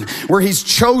curtain, where he's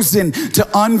chosen to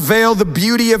unveil the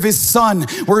beauty of his Son,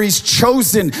 where he's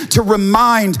chosen to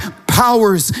remind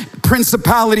powers,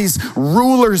 principalities,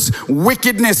 rulers,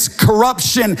 wickedness,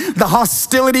 corruption, the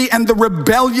hostility and the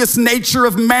rebellious nature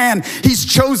of man. He's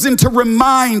chosen to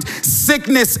remind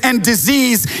sickness and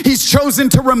disease. He's chosen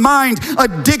to remind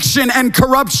addiction and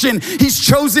corruption. He's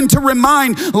chosen to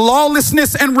remind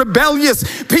lawlessness and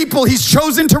rebellious people. He's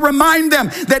chosen to remind them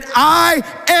that I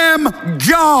am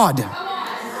God.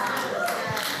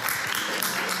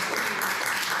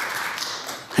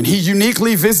 And he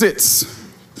uniquely visits.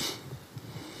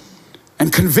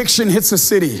 And conviction hits a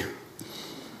city.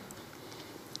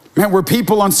 Man, where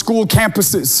people on school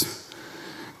campuses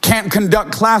can't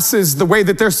conduct classes the way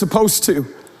that they're supposed to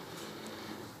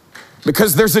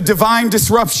because there's a divine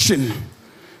disruption.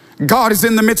 God is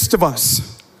in the midst of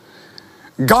us.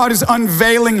 God is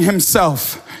unveiling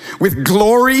himself with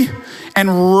glory and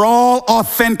raw,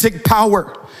 authentic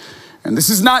power. And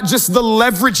this is not just the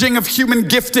leveraging of human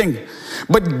gifting,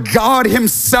 but God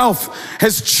himself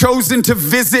has chosen to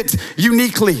visit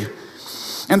uniquely.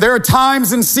 And there are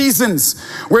times and seasons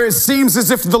where it seems as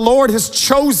if the Lord has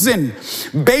chosen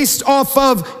based off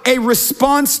of a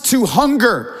response to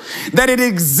hunger, that it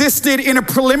existed in a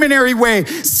preliminary way,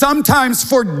 sometimes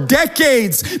for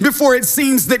decades before it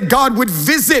seems that God would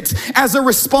visit as a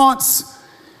response.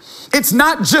 It's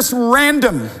not just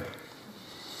random.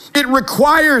 It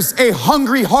requires a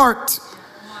hungry heart.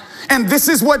 And this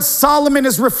is what Solomon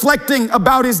is reflecting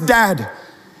about his dad.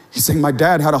 He's saying, my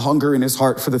dad had a hunger in his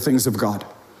heart for the things of God.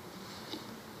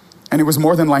 And it was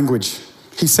more than language.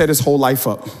 He set his whole life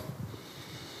up.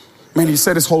 Man, he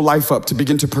set his whole life up to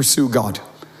begin to pursue God.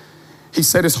 He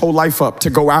set his whole life up to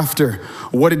go after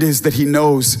what it is that he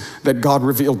knows that God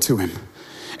revealed to him.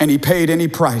 And he paid any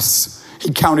price.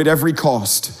 He counted every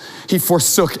cost. He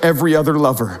forsook every other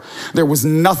lover. There was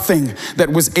nothing that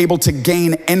was able to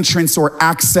gain entrance or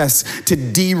access to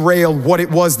derail what it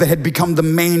was that had become the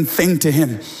main thing to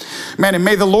him. Man, and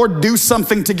may the Lord do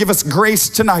something to give us grace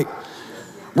tonight,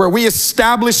 where we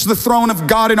establish the throne of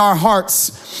God in our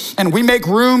hearts and we make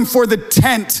room for the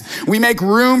tent We make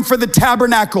room for the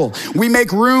tabernacle. We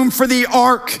make room for the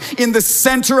ark in the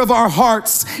center of our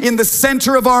hearts, in the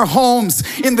center of our homes,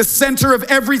 in the center of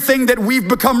everything that we've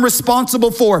become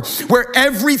responsible for, where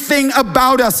everything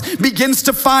about us begins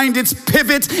to find its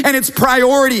pivot and its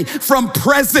priority from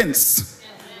presence.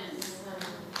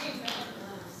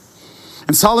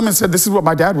 And Solomon said, this is what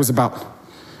my dad was about.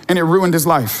 And it ruined his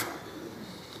life.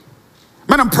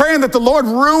 Man, I'm praying that the Lord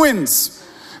ruins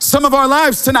some of our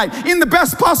lives tonight in the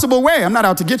best possible way. I'm not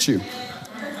out to get you.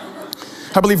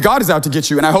 I believe God is out to get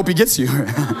you, and I hope he gets you.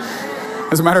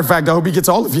 As a matter of fact, I hope he gets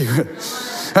all of you.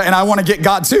 And I want to get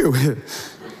God too.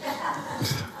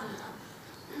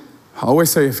 I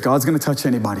always say, if God's going to touch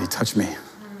anybody, touch me.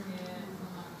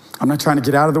 I'm not trying to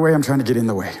get out of the way, I'm trying to get in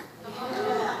the way.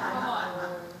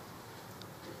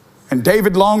 And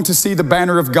David longed to see the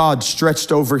banner of God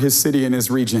stretched over his city and his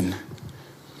region.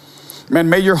 Man,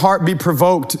 may your heart be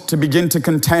provoked to begin to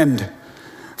contend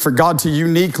for God to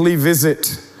uniquely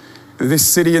visit this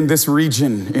city and this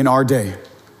region in our day.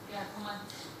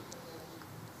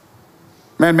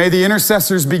 Man, may the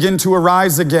intercessors begin to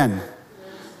arise again.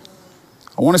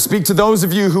 I want to speak to those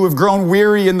of you who have grown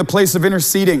weary in the place of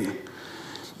interceding.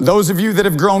 Those of you that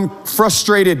have grown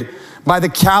frustrated by the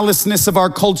callousness of our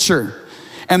culture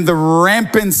and the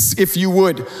rampance, if you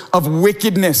would, of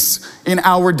wickedness in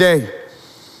our day.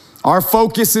 Our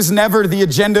focus is never the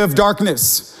agenda of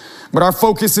darkness, but our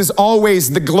focus is always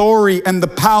the glory and the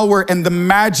power and the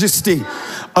majesty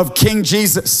of King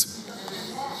Jesus.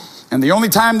 And the only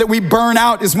time that we burn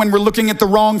out is when we're looking at the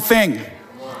wrong thing.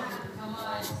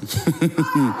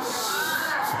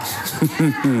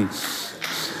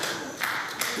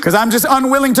 Because I'm just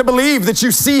unwilling to believe that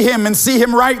you see him and see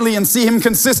him rightly and see him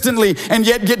consistently and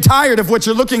yet get tired of what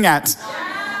you're looking at.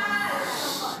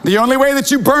 The only way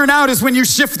that you burn out is when you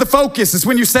shift the focus. It's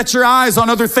when you set your eyes on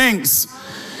other things.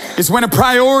 It's when a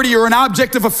priority or an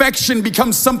object of affection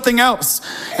becomes something else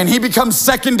and he becomes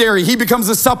secondary. He becomes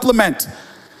a supplement.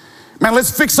 Man,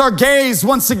 let's fix our gaze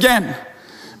once again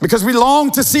because we long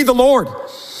to see the Lord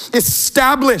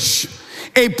establish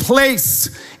a place,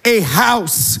 a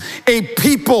house, a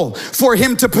people for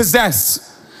him to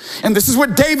possess. And this is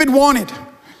what David wanted.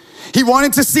 He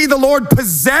wanted to see the Lord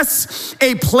possess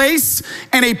a place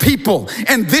and a people.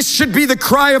 And this should be the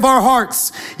cry of our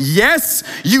hearts. Yes,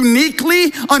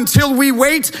 uniquely until we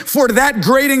wait for that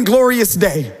great and glorious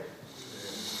day.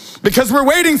 Because we're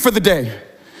waiting for the day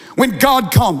when God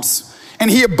comes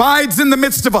and he abides in the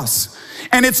midst of us.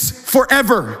 And it's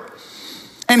forever.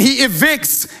 And he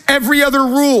evicts every other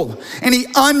rule. And he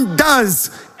undoes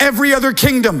every other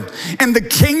kingdom. And the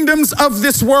kingdoms of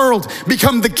this world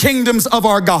become the kingdoms of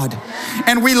our God.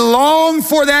 And we long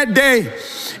for that day.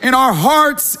 And our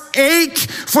hearts ache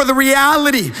for the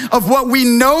reality of what we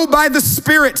know by the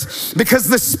Spirit, because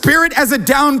the Spirit as a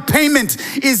down payment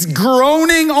is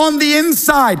groaning on the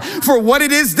inside for what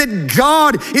it is that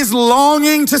God is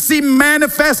longing to see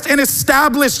manifest and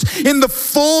established in the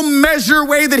full measure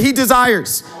way that he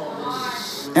desires.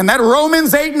 And that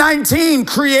Romans 8:19,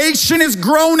 creation is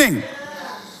groaning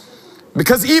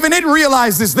because even it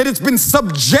realizes that it's been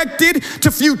subjected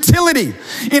to futility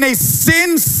in a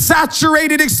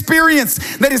sin-saturated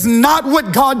experience that is not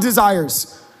what God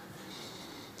desires.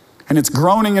 And it's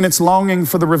groaning and it's longing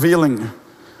for the revealing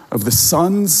of the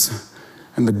sons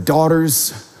and the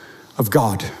daughters of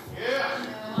God.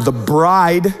 The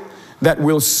bride that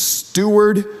will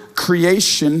steward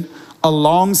creation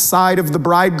alongside of the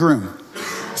bridegroom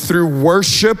through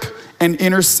worship and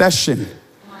intercession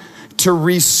to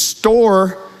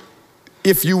restore,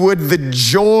 if you would, the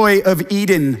joy of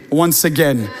Eden once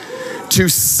again, to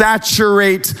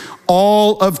saturate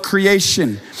all of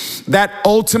creation. That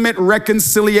ultimate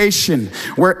reconciliation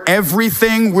where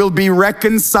everything will be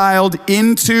reconciled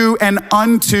into and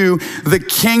unto the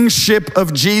kingship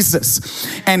of Jesus.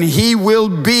 And he will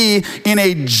be in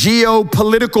a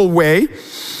geopolitical way.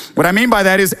 What I mean by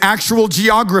that is actual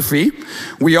geography.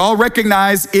 We all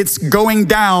recognize it's going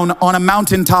down on a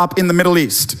mountaintop in the Middle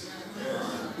East.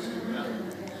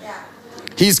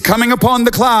 He's coming upon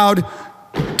the cloud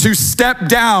to step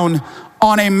down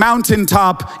on a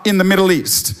mountaintop in the Middle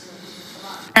East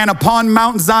and upon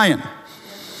Mount Zion.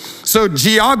 So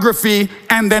geography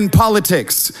and then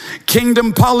politics.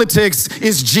 Kingdom politics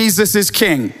is Jesus is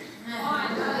king.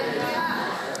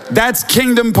 That's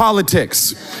kingdom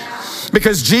politics.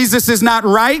 Because Jesus is not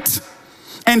right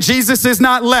and Jesus is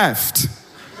not left.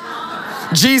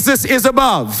 Jesus is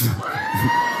above.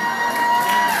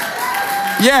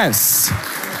 Yes.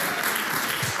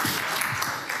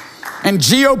 And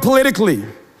geopolitically,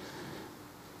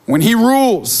 when he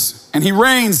rules and he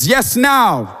reigns, yes,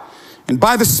 now, and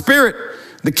by the Spirit,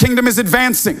 the kingdom is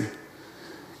advancing,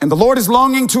 and the Lord is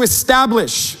longing to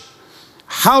establish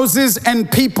houses and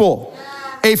people,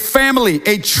 a family,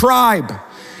 a tribe,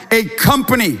 a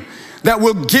company that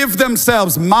will give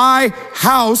themselves. My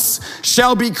house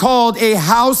shall be called a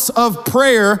house of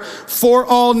prayer for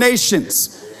all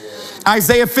nations.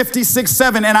 Isaiah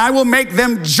 56:7, and I will make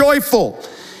them joyful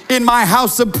in my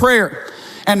house of prayer.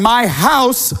 And my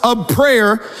house of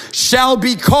prayer shall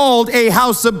be called a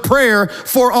house of prayer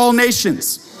for all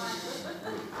nations.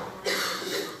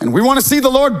 And we want to see the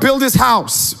Lord build his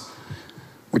house,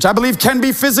 which I believe can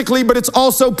be physically, but it's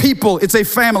also people. It's a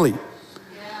family.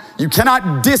 You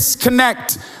cannot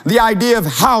disconnect the idea of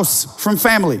house from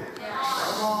family,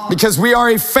 because we are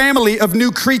a family of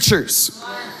new creatures.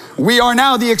 We are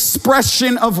now the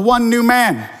expression of one new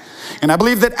man. And I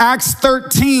believe that Acts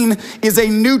 13 is a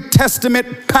New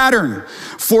Testament pattern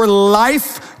for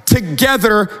life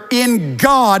together in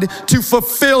God to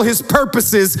fulfill his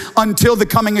purposes until the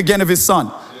coming again of his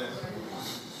son.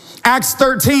 Acts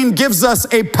 13 gives us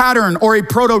a pattern or a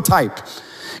prototype.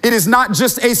 It is not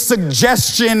just a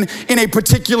suggestion in a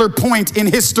particular point in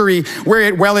history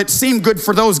where it seemed good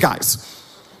for those guys.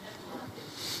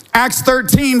 Acts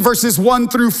 13 verses 1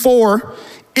 through 4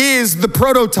 is the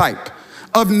prototype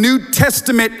of New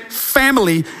Testament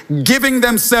family giving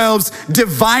themselves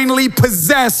divinely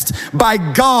possessed by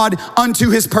God unto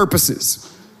his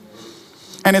purposes.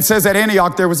 And it says at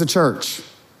Antioch there was a church.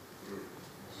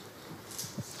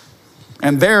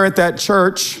 And there at that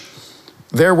church,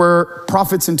 there were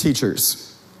prophets and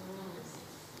teachers.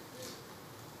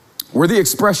 We're the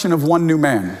expression of one new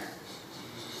man.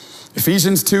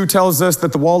 Ephesians 2 tells us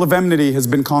that the wall of enmity has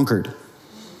been conquered.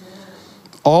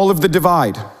 All of the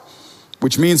divide,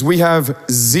 which means we have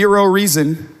zero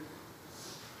reason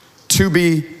to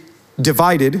be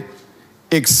divided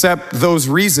except those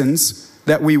reasons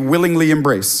that we willingly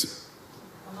embrace.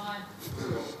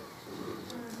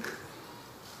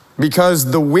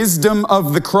 Because the wisdom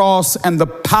of the cross and the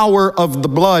power of the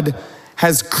blood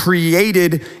has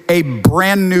created a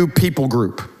brand new people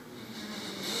group.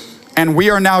 And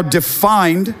we are now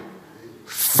defined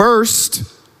first,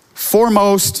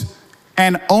 foremost,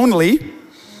 and only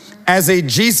as a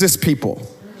Jesus people.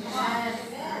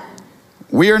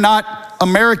 We are not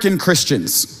American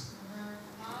Christians.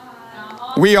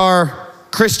 We are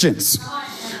Christians.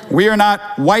 We are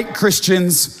not white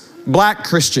Christians, black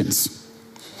Christians,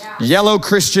 yellow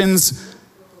Christians.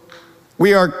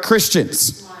 We are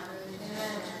Christians.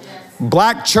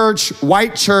 Black church,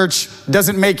 white church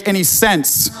doesn't make any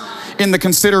sense in the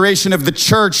consideration of the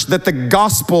church that the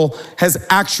gospel has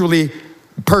actually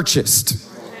purchased.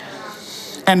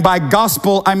 And by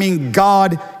gospel, I mean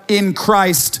God in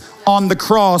Christ on the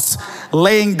cross,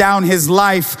 laying down his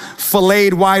life,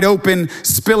 filleted wide open,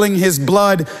 spilling his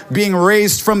blood, being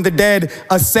raised from the dead,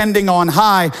 ascending on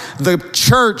high. The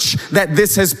church that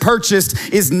this has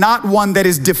purchased is not one that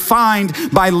is defined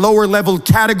by lower level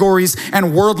categories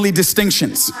and worldly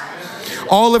distinctions.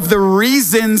 All of the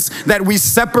reasons that we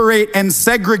separate and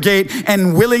segregate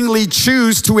and willingly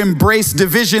choose to embrace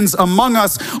divisions among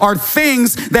us are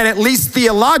things that, at least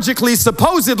theologically,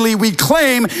 supposedly, we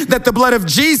claim that the blood of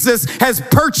Jesus has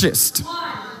purchased.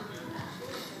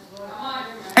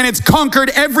 And it's conquered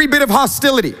every bit of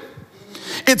hostility.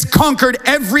 It's conquered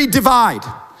every divide.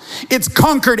 It's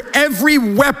conquered every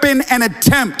weapon and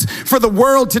attempt for the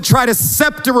world to try to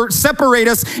separate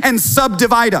us and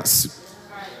subdivide us.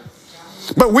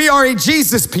 But we are a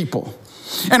Jesus people,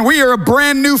 and we are a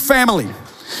brand new family.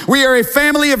 We are a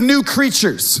family of new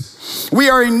creatures. We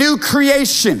are a new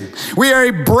creation. We are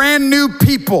a brand new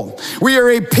people. We are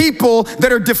a people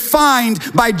that are defined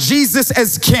by Jesus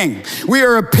as King. We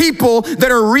are a people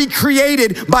that are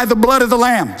recreated by the blood of the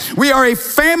Lamb. We are a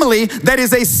family that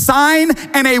is a sign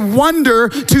and a wonder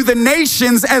to the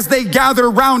nations as they gather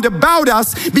round about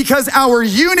us, because our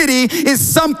unity is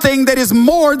something that is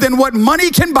more than what money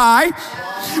can buy,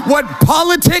 what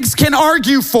politics can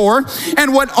argue for,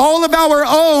 and what all of our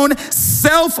own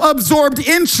self-absorbed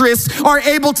interests are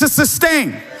able to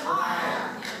sustain.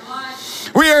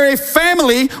 We are a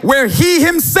family where he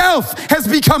himself has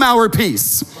become our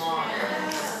peace.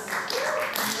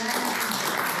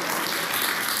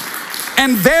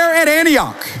 And there at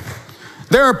Antioch,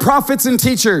 there are prophets and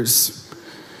teachers.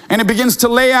 And it begins to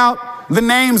lay out the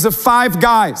names of 5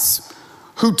 guys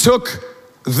who took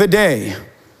the day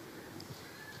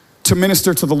to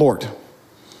minister to the Lord,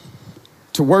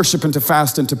 to worship and to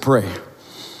fast and to pray.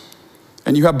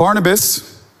 And you have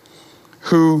Barnabas,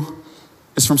 who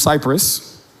is from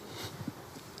Cyprus.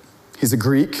 He's a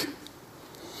Greek.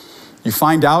 You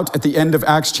find out at the end of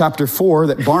Acts chapter 4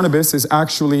 that Barnabas is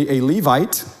actually a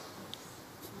Levite.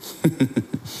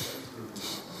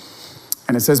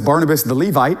 And it says, Barnabas the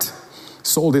Levite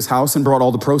sold his house and brought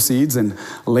all the proceeds and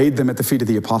laid them at the feet of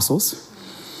the apostles.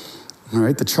 All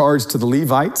right, the charge to the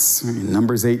Levites, in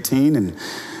Numbers 18 and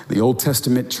the Old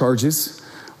Testament charges,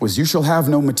 was you shall have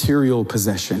no material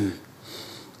possession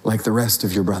like the rest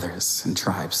of your brothers and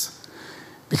tribes,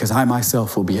 because I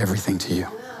myself will be everything to you.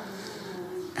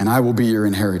 And I will be your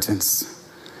inheritance.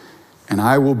 And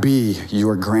I will be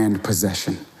your grand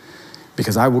possession,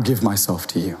 because I will give myself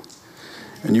to you.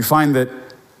 And you find that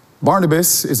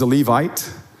Barnabas is a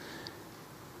Levite.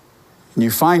 And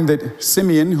you find that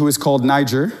Simeon, who is called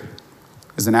Niger,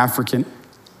 is an African.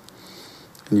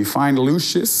 And you find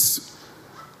Lucius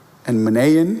and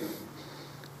Manaen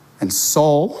and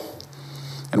Saul.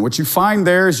 And what you find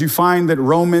there is you find that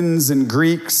Romans and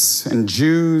Greeks and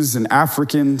Jews and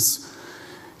Africans,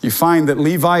 you find that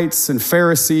Levites and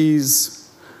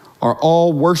Pharisees are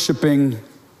all worshiping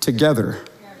together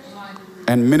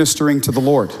and ministering to the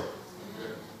Lord.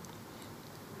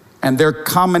 And their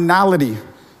commonality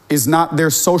is not their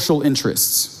social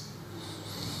interests.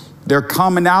 Their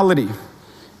commonality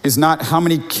is not how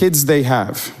many kids they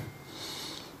have.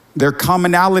 Their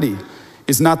commonality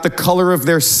is not the color of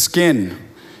their skin.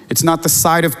 It's not the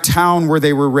side of town where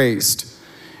they were raised.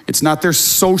 It's not their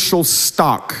social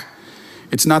stock.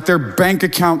 It's not their bank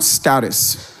account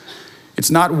status. It's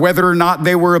not whether or not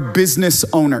they were a business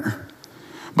owner.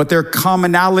 But their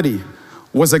commonality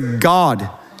was a God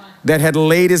that had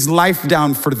laid his life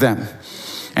down for them.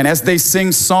 And as they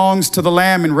sing songs to the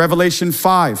Lamb in Revelation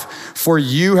 5, for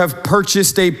you have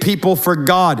purchased a people for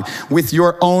God with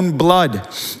your own blood,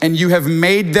 and you have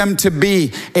made them to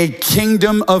be a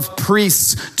kingdom of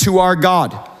priests to our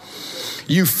God.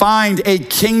 You find a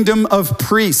kingdom of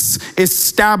priests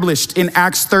established in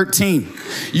Acts 13.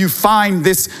 You find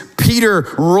this Peter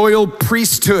royal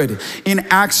priesthood in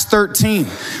Acts 13,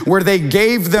 where they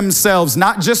gave themselves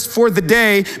not just for the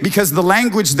day, because the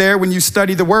language there, when you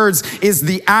study the words, is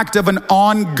the act of an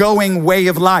ongoing way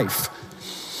of life.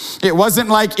 It wasn't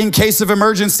like in case of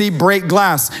emergency, break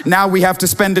glass. Now we have to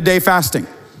spend a day fasting.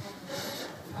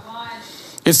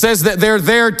 It says that they're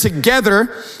there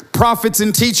together, prophets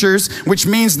and teachers, which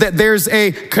means that there's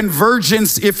a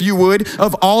convergence, if you would,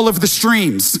 of all of the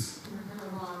streams.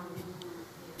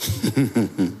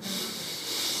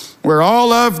 Where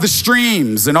all of the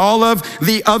streams and all of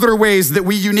the other ways that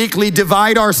we uniquely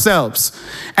divide ourselves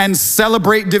and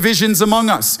celebrate divisions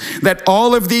among us, that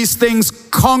all of these things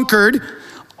conquered,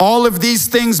 all of these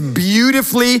things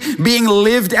beautifully being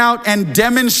lived out and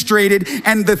demonstrated,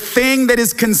 and the thing that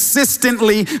is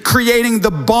consistently creating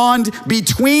the bond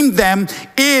between them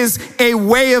is a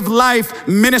way of life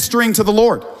ministering to the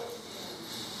Lord.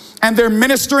 And they're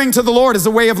ministering to the Lord as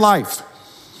a way of life.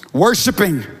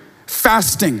 Worshiping,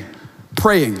 fasting,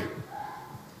 praying.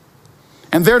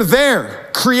 And they're there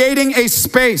creating a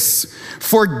space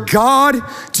for God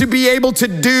to be able to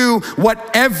do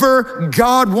whatever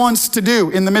God wants to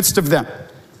do in the midst of them.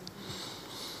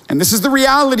 And this is the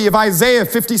reality of Isaiah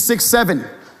 56:7.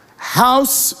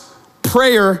 House,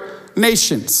 prayer,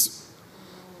 nations.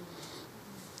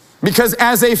 Because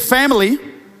as a family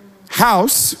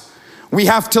house, we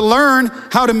have to learn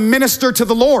how to minister to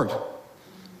the Lord.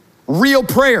 Real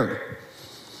prayer.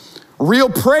 Real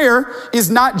prayer is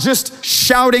not just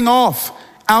shouting off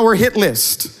our hit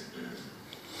list.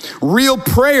 Real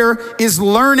prayer is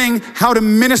learning how to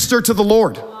minister to the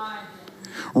Lord.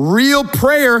 Real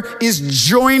prayer is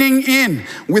joining in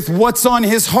with what's on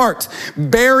his heart,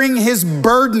 bearing his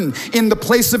burden in the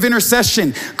place of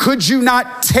intercession. Could you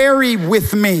not tarry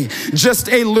with me just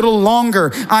a little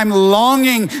longer? I'm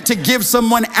longing to give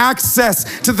someone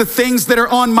access to the things that are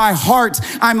on my heart.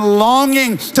 I'm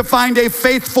longing to find a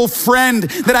faithful friend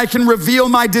that I can reveal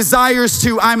my desires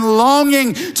to. I'm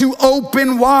longing to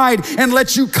open wide and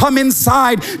let you come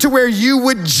inside to where you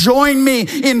would join me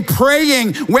in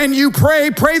praying. When you pray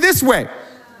this way,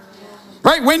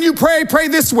 right? When you pray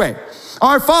this way.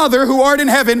 Our Father who art in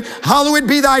heaven, hallowed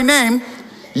be thy name.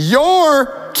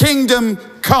 Your kingdom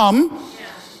come,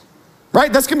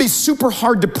 right? That's gonna be super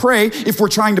hard to pray if we're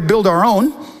trying to build our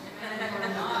own,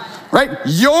 right?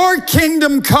 Your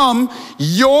kingdom come,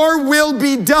 your will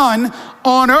be done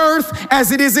on earth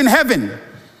as it is in heaven.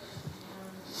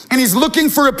 And he's looking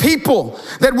for a people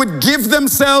that would give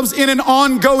themselves in an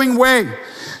ongoing way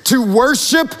to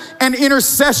worship and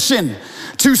intercession,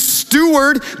 to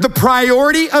steward the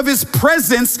priority of his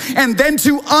presence, and then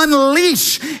to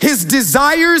unleash his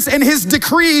desires and his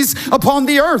decrees upon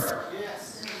the earth.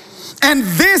 Yes. And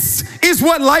this is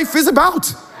what life is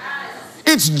about. Yes.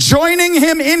 It's joining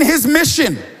him in his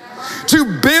mission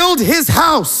to build his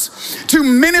house, to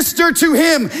minister to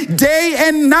him day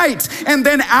and night, and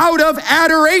then out of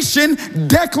adoration,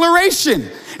 declaration,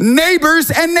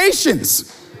 neighbors and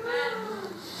nations.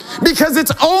 Because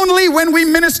it's only when we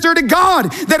minister to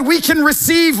God that we can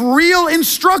receive real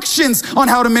instructions on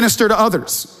how to minister to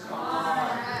others.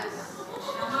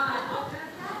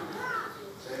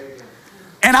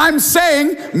 And I'm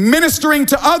saying ministering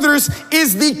to others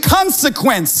is the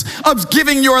consequence of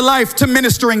giving your life to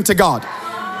ministering to God.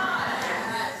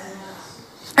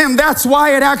 And that's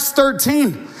why at Acts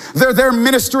 13, they're there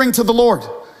ministering to the Lord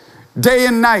day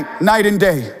and night, night and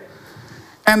day.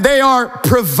 And they are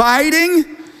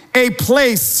providing a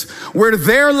place where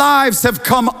their lives have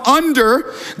come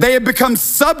under, they have become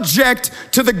subject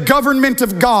to the government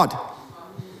of God.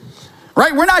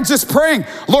 Right? We're not just praying,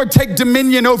 Lord, take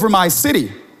dominion over my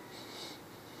city.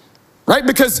 Right?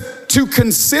 Because to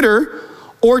consider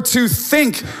or to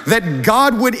think that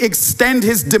God would extend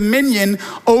his dominion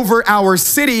over our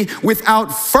city without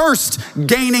first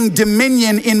gaining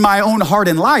dominion in my own heart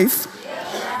and life.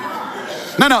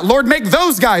 No, Lord, make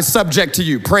those guys subject to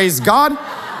you. Praise God.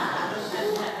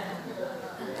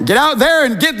 Get out there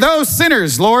and get those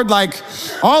sinners, Lord, like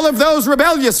all of those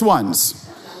rebellious ones.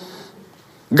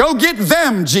 Go get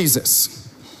them, Jesus.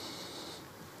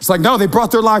 It's like, no, they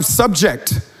brought their lives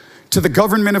subject to the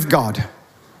government of God.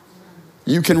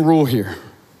 You can rule here.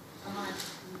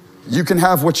 You can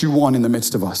have what you want in the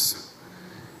midst of us.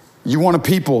 You want a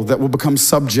people that will become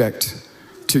subject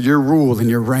to your rule and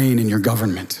your reign and your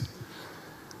government.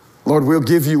 Lord, we'll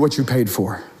give you what you paid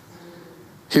for.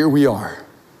 Here we are,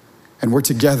 and we're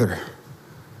together.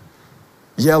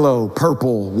 Yellow,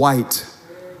 purple, white,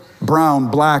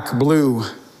 brown, black, blue,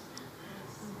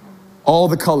 all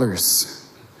the colors,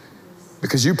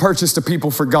 because you purchased a people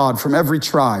for God from every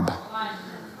tribe,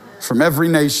 from every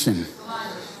nation,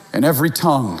 and every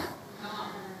tongue.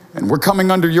 And we're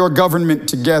coming under your government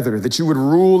together, that you would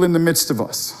rule in the midst of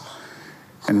us.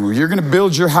 And you're gonna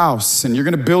build your house, and you're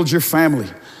gonna build your family.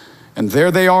 And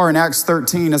there they are in Acts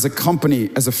 13 as a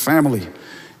company, as a family,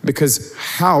 because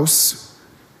house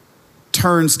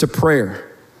turns to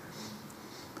prayer.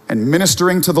 And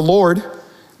ministering to the Lord,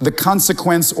 the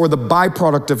consequence or the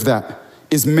byproduct of that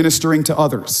is ministering to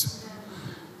others.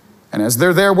 And as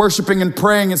they're there worshiping and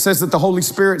praying, it says that the Holy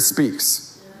Spirit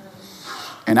speaks.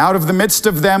 And out of the midst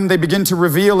of them, they begin to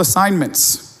reveal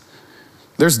assignments.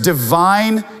 There's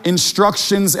divine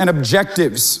instructions and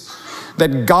objectives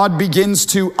that God begins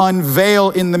to unveil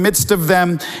in the midst of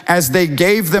them as they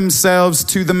gave themselves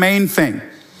to the main thing.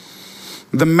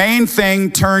 The main thing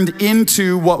turned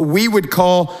into what we would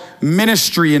call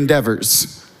ministry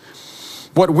endeavors,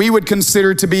 what we would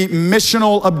consider to be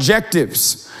missional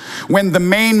objectives. When the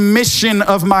main mission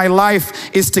of my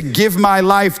life is to give my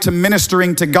life to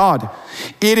ministering to God,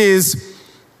 it is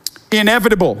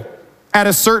inevitable at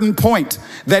a certain point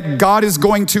that God is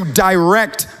going to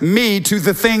direct me to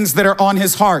the things that are on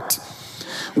his heart,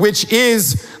 which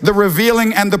is the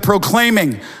revealing and the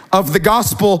proclaiming of the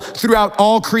gospel throughout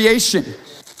all creation.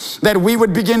 That we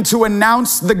would begin to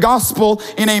announce the gospel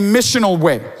in a missional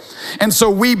way. And so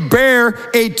we bear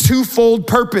a twofold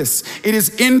purpose. It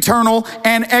is internal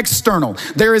and external.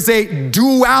 There is a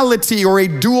duality or a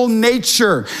dual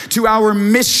nature to our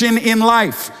mission in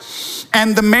life.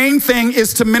 And the main thing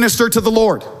is to minister to the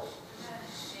Lord.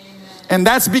 And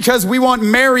that's because we want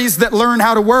Marys that learn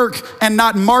how to work and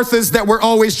not Marthas that we're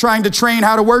always trying to train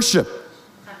how to worship.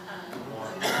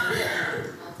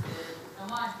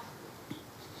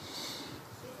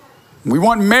 We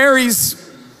want Marys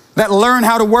that learn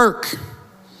how to work.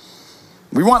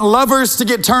 We want lovers to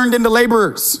get turned into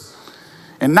laborers,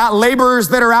 and not laborers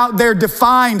that are out there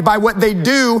defined by what they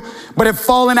do, but have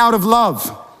fallen out of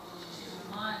love.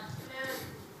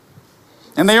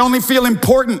 And they only feel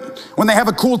important when they have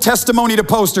a cool testimony to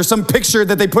post or some picture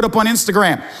that they put up on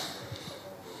Instagram.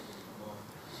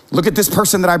 Look at this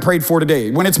person that I prayed for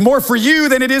today. When it's more for you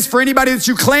than it is for anybody that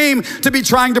you claim to be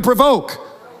trying to provoke.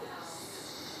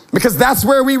 Because that's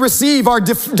where we receive our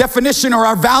definition or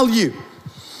our value,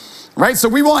 right? So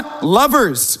we want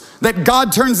lovers that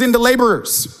God turns into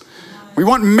laborers. We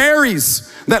want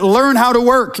Marys that learn how to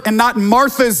work and not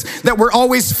Marthas that we're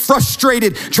always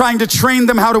frustrated trying to train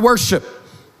them how to worship.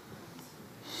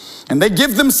 And they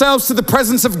give themselves to the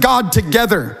presence of God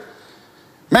together,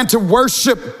 man, to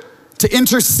worship, to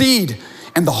intercede,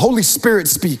 and the Holy Spirit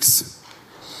speaks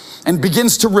and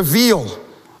begins to reveal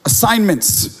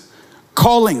assignments,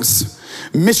 callings,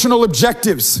 Missional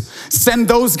objectives. Send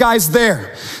those guys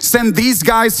there. Send these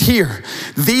guys here.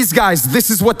 These guys, this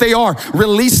is what they are.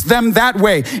 Release them that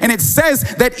way. And it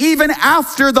says that even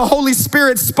after the Holy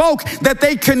Spirit spoke, that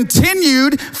they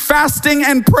continued fasting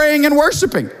and praying and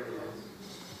worshiping.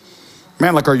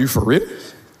 Man, like, are you for real?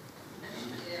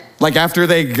 Like after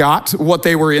they got what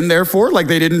they were in there for, like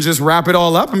they didn't just wrap it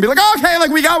all up and be like, okay, like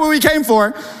we got what we came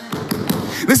for.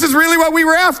 This is really what we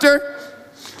were after.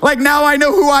 Like now I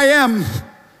know who I am.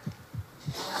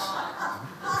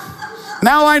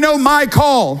 Now I know my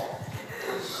call.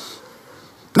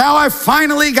 Now I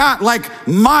finally got like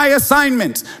my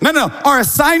assignment. No. Our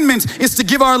assignment is to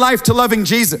give our life to loving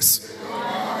Jesus.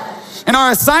 And our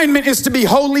assignment is to be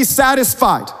wholly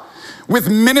satisfied with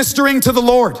ministering to the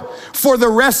Lord for the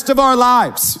rest of our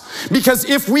lives. Because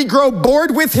if we grow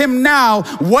bored with him now,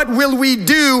 what will we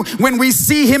do when we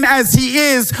see him as he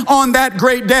is on that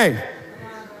great day?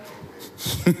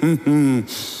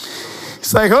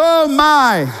 It's like, oh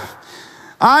my,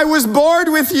 I was bored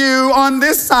with you on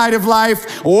this side of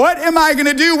life. What am I going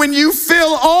to do when you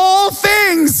fill all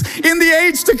things in the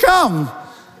age to come?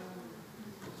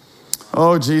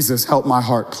 Oh, Jesus, help my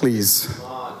heart, please.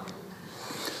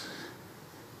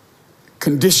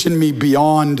 Condition me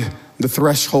beyond the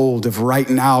threshold of right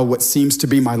now what seems to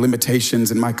be my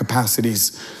limitations and my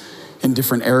capacities in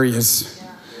different areas.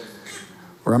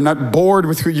 Where I'm not bored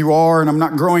with who you are and I'm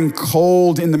not growing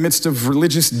cold in the midst of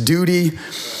religious duty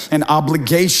and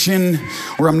obligation,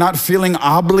 where I'm not feeling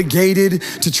obligated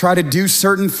to try to do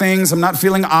certain things. I'm not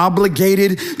feeling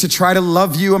obligated to try to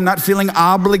love you. I'm not feeling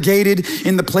obligated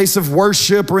in the place of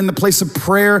worship or in the place of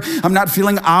prayer. I'm not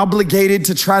feeling obligated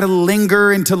to try to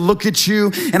linger and to look at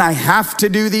you. And I have to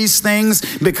do these things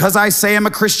because I say I'm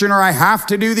a Christian, or I have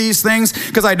to do these things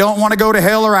because I don't want to go to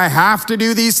hell, or I have to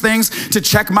do these things to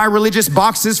check my religious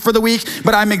boxes for the week.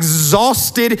 But I'm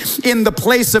exhausted in the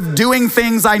place of doing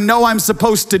things I know I'm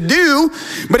supposed to do,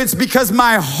 but it's because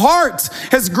my heart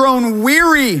has grown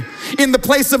weary in the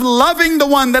place of loving the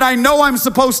one that I know I'm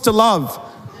supposed to love.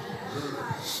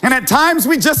 And at times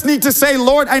we just need to say,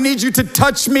 Lord, I need you to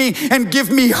touch me and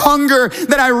give me hunger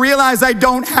that I realize I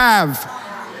don't have.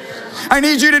 I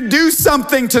need you to do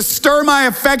something to stir my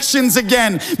affections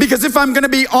again. Because if I'm going to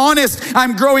be honest,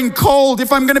 I'm growing cold.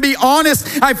 If I'm going to be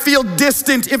honest, I feel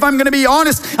distant. If I'm going to be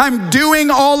honest, I'm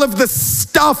doing all of the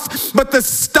stuff, but the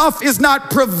stuff is not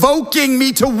provoking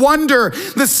me to wonder.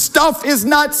 The stuff is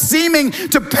not seeming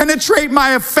to penetrate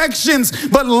my affections.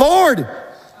 But Lord,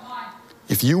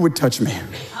 if you would touch me,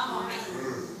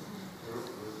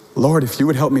 Lord, if you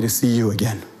would help me to see you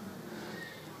again.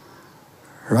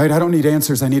 Right? I don't need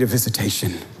answers, I need a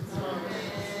visitation.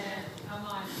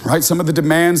 Right? Some of the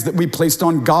demands that we placed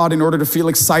on God in order to feel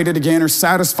excited again or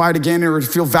satisfied again or to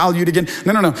feel valued again.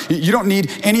 No. You don't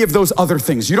need any of those other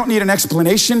things. You don't need an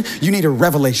explanation, you need a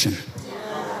revelation.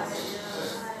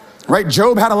 Right?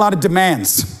 Job had a lot of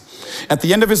demands. At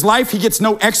the end of his life, he gets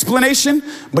no explanation,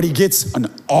 but he gets an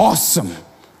awesome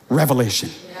revelation.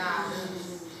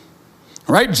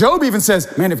 Right? Job even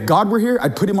says, man, if God were here,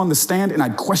 I'd put him on the stand and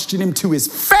I'd question him to his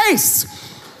face.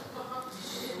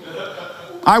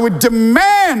 I would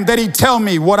demand that he tell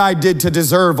me what I did to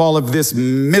deserve all of this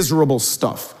miserable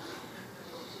stuff.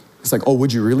 It's like, oh,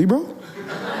 would you really, bro?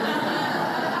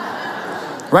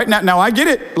 Right? Now I get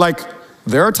it. Like,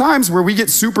 there are times where we get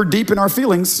super deep in our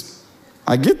feelings.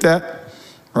 I get that.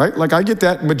 Right? Like, I get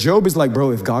that. But Job is like,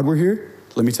 bro, if God were here,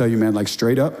 let me tell you, man, like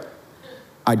straight up,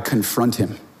 I'd confront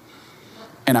him.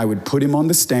 And I would put him on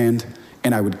the stand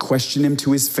and I would question him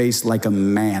to his face like a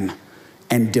man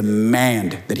and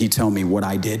demand that he tell me what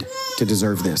I did to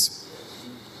deserve this.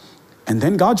 And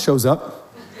then God shows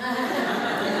up.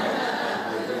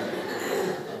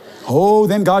 Oh,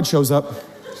 then God shows up.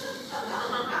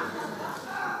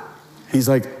 He's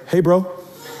like, hey, bro.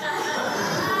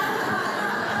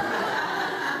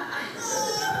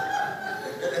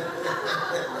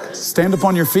 Stand up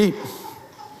on your feet.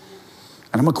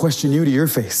 And I'm going to question you to your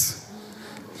face.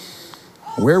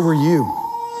 Where were you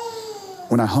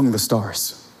when I hung the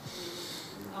stars?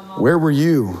 Where were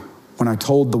you when I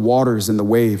told the waters and the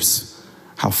waves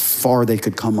how far they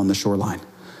could come on the shoreline?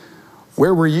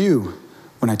 Where were you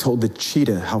when I told the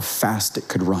cheetah how fast it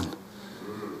could run?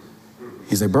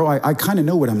 He's like, bro, I kind of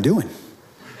know what I'm doing.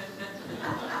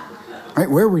 Right?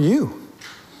 Where were you?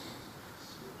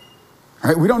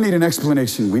 Right? We don't need an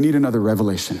explanation. We need another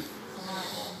revelation.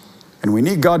 And we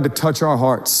need God to touch our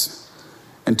hearts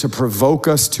and to provoke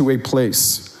us to a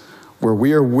place where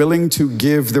we are willing to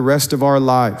give the rest of our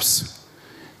lives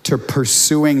to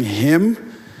pursuing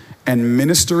him and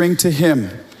ministering to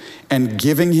him and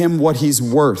giving him what he's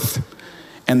worth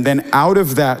And then out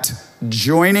of that,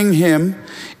 joining him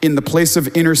in the place of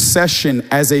intercession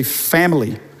as a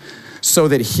family so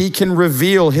that he can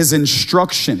reveal his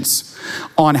instructions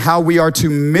on how we are to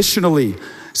missionally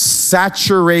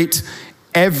saturate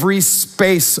every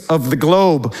space of the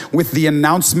globe with the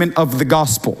announcement of the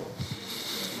gospel.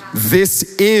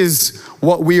 This is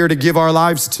what we are to give our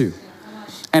lives to.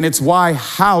 And it's why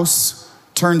house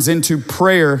turns into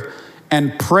prayer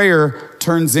and prayer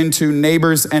turns into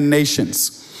neighbors and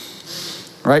nations.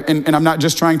 Right? And I'm not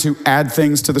just trying to add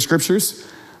things to the scriptures,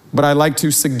 but I like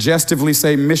to suggestively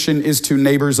say mission is to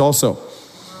neighbors also.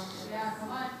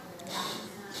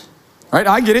 Right?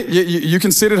 I get it. You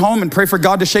can sit at home and pray for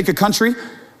God to shake a country,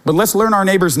 but let's learn our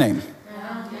neighbor's name.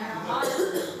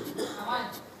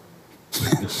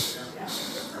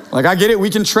 Like, I get it.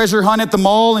 We can treasure hunt at the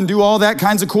mall and do all that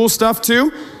kinds of cool stuff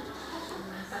too.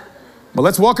 But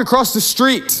let's walk across the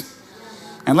street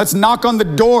and let's knock on the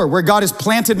door where God has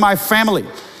planted my family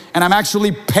and I'm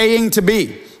actually paying to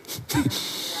be.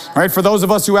 Right? For those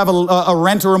of us who have a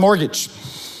rent or a mortgage,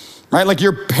 right? Like,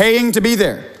 you're paying to be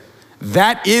there.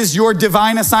 That is your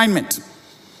divine assignment.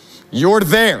 You're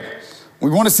there.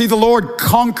 We want to see the Lord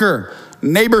conquer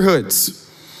neighborhoods,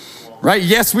 right?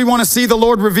 Yes, we want to see the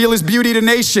Lord reveal his beauty to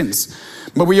nations,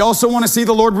 but we also want to see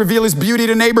the Lord reveal his beauty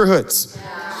to neighborhoods.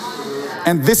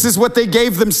 And this is what they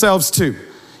gave themselves to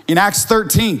in Acts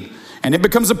 13. And it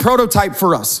becomes a prototype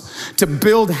for us to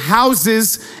build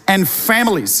houses and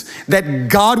families that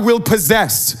God will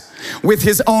possess with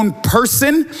his own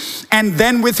person and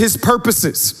then with his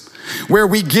purposes, where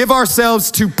we give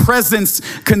ourselves to presence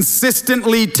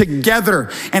consistently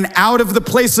together, and out of the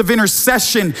place of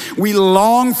intercession, we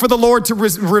long for the Lord to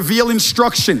reveal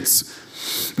instructions.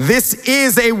 This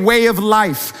is a way of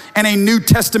life and a New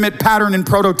Testament pattern and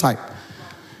prototype.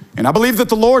 And I believe that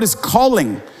the Lord is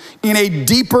calling in a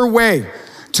deeper way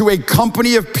to a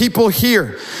company of people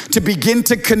here to begin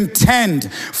to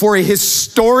contend for a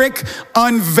historic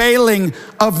unveiling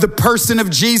of the person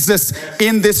of Jesus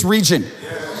in this region.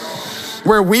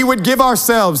 Where we would give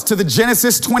ourselves to the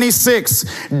Genesis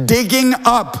 26, digging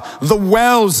up the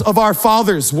wells of our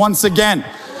fathers once again.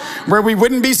 Where we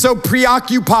wouldn't be so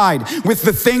preoccupied with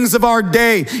the things of our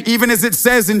day, even as it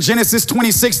says in Genesis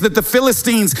 26 that the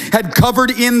Philistines had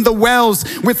covered in the wells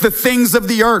with the things of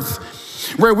the earth.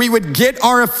 Where we would get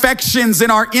our affections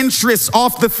and our interests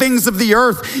off the things of the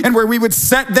earth, and where we would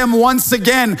set them once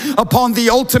again upon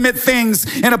the ultimate things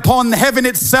and upon heaven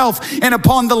itself and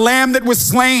upon the Lamb that was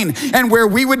slain, and where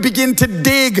we would begin to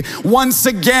dig once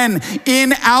again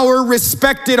in our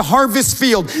respected harvest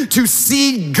field to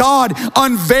see God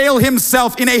unveil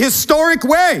himself in a historic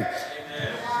way.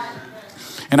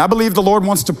 And I believe the Lord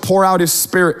wants to pour out his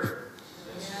Spirit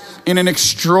in an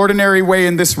extraordinary way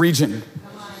in this region.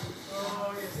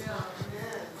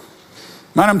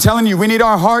 Man, I'm telling you, we need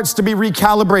our hearts to be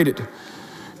recalibrated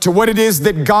to what it is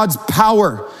that God's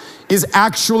power is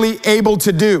actually able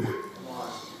to do.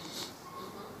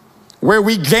 Where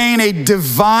we gain a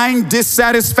divine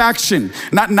dissatisfaction,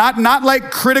 not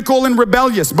like critical and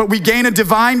rebellious, but we gain a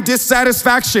divine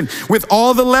dissatisfaction with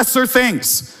all the lesser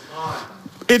things.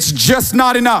 It's just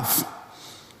not enough.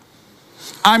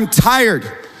 I'm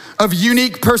tired of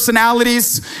unique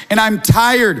personalities, and I'm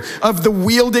tired of the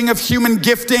wielding of human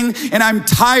gifting, and I'm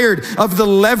tired of the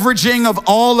leveraging of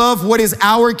all of what is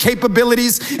our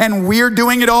capabilities, and we're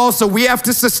doing it all, so we have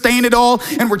to sustain it all,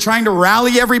 and we're trying to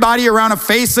rally everybody around a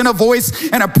face and a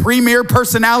voice and a premier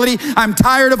personality. I'm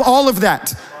tired of all of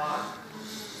that.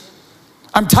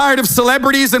 I'm tired of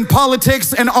celebrities and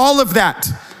politics and all of that.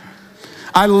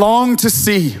 I long to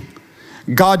see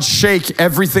God shake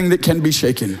everything that can be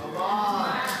shaken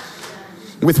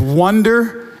with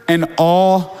wonder and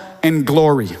awe and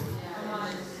glory.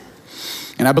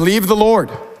 And I believe the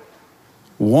Lord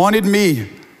wanted me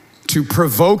to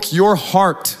provoke your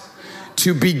heart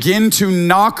to begin to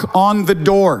knock on the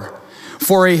door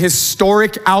for a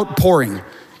historic outpouring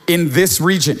in this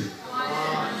region,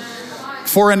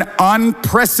 for an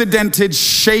unprecedented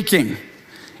shaking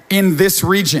in this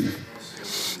region.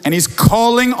 And he's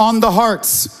calling on the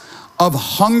hearts of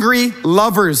hungry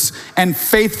lovers and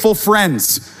faithful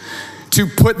friends to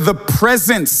put the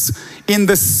presence in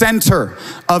the center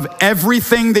of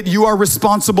everything that you are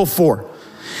responsible for,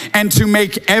 and to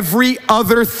make every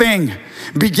other thing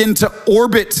begin to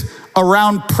orbit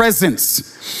around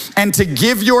presence, and to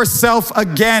give yourself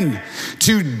again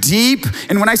to deep.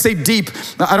 And when I say deep,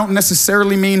 I don't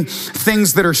necessarily mean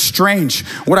things that are strange.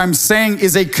 What I'm saying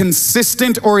is a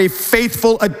consistent or a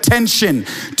faithful attention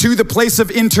to the place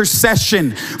of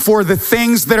intercession for the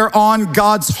things that are on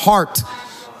God's heart.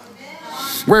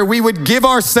 where we would give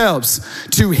ourselves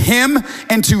to him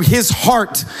and to his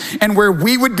heart, and where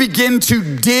we would begin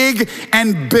to dig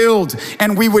and build,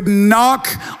 and we would knock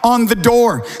on the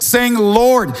door saying,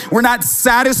 Lord, we're not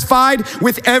satisfied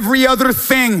with every other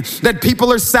thing that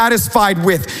people are satisfied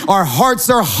with. Our hearts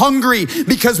are hungry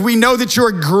because we know that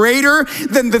you're greater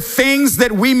than the things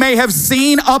that we may have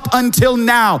seen up until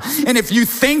now. And if you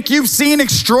think you've seen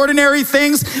extraordinary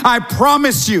things, I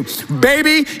promise you,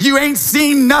 baby, you ain't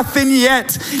seen nothing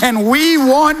yet. And we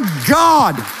want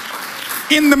God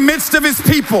in the midst of his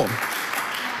people.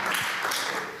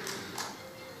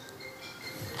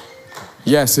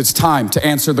 Yes, it's time to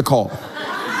answer the call.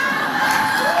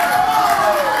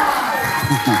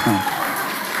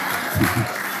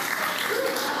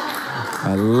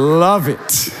 I love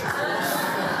it.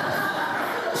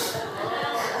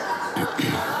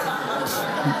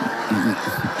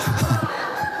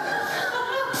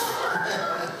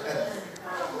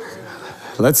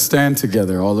 Let's stand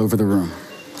together all over the room.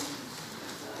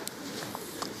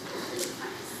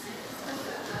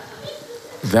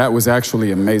 That was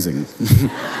actually amazing.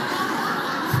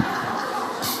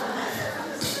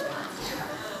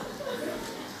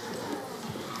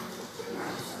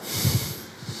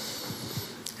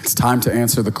 It's time to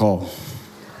answer the call.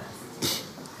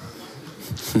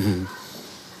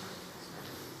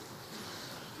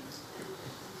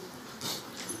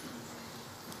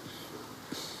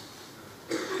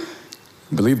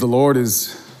 I believe the Lord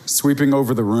is sweeping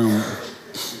over the room,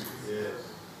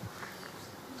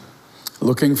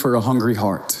 looking for a hungry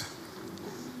heart.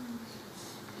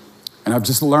 And I've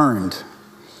just learned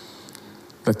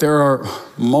that there are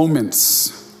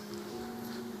moments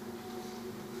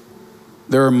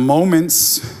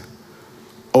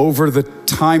over the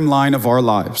timeline of our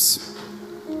lives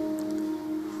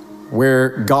where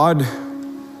God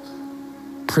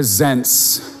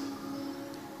presents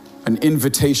an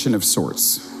invitation of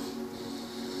sorts.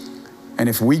 And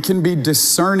if we can be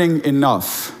discerning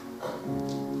enough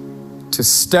to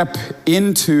step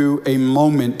into a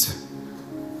moment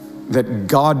that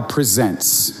God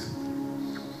presents,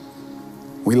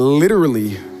 we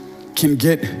literally can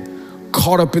get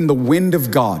caught up in the wind of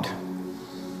God,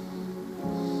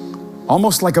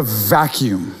 almost like a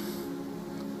vacuum,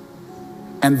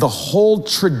 and the whole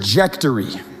trajectory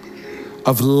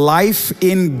of life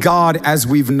in God as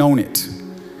we've known it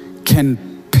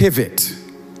can pivot.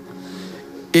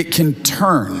 It can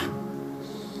turn,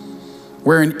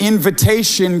 where an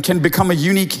invitation can become a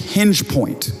unique hinge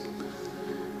point,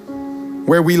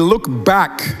 where we look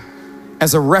back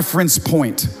as a reference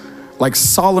point, like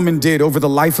Solomon did over the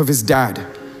life of his dad.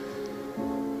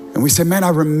 And we say, man, I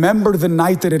remember the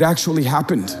night that it actually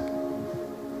happened.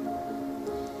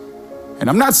 And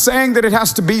I'm not saying that it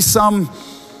has to be some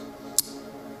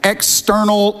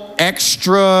external,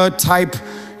 extra type,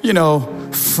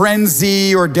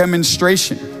 frenzy or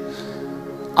demonstration.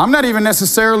 I'm not even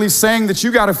necessarily saying that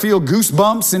you got to feel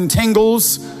goosebumps and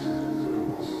tingles,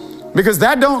 because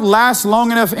that don't last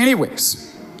long enough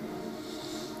anyways.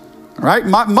 Right?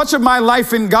 Much of my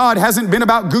life in God hasn't been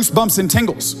about goosebumps and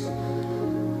tingles.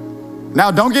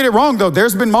 Now, don't get it wrong though.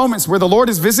 There's been moments where the Lord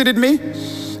has visited me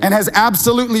and has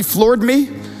absolutely floored me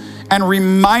and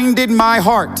reminded my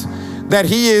heart that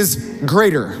he is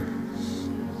greater.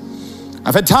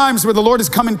 I've had times where the Lord has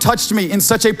come and touched me in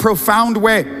such a profound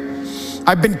way.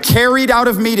 I've been carried out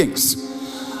of meetings.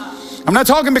 I'm not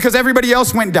talking because everybody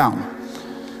else went down.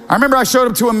 I remember I showed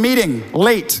up to a meeting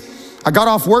late. I got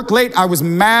off work late. I was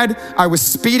mad. I was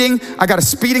speeding. I got a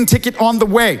speeding ticket on the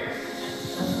way.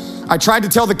 I tried to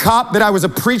tell the cop that I was a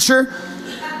preacher,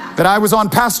 that I was on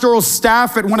pastoral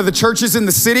staff at one of the churches in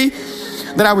the city,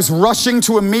 that I was rushing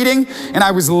to a meeting and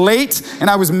I was late, and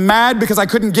I was mad because I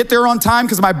couldn't get there on time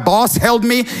because my boss held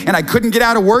me and I couldn't get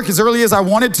out of work as early as I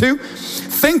wanted to,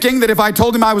 thinking that if I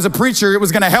told him I was a preacher, it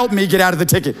was going to help me get out of the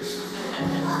ticket.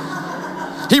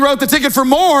 He wrote the ticket for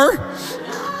more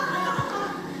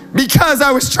because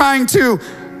I was trying to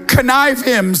connive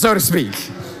him, so to speak.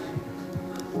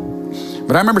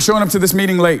 But I remember showing up to this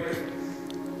meeting late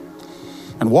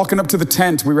and walking up to the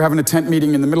tent. We were having a tent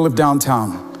meeting in the middle of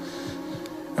downtown.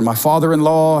 And my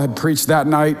father-in-law had preached that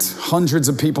night. Hundreds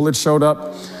of people had showed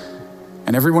up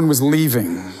and everyone was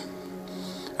leaving.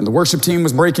 And the worship team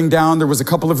was breaking down. There was a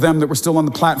couple of them that were still on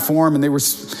the platform and they were,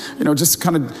 just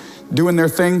kind of doing their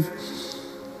thing.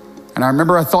 And I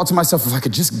remember I thought to myself, if I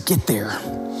could just get there,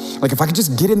 like if I could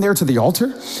just get in there to the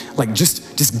altar, like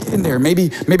just get in there,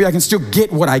 maybe I can still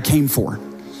get what I came for.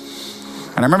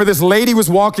 And I remember this lady was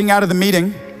walking out of the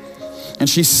meeting and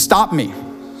she stopped me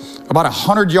about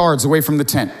 100 yards away from the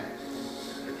tent.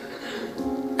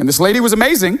 And this lady was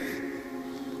amazing,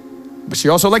 but she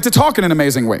also liked to talk in an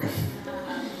amazing way.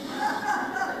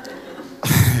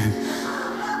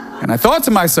 And I thought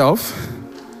to myself,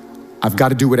 I've got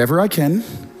to do whatever I can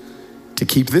to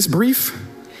keep this brief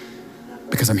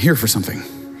because I'm here for something.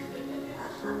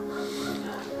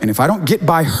 And if I don't get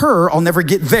by her, I'll never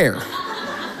get there.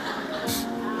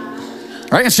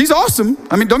 Right? And she's awesome.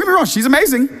 I mean, don't get me wrong, she's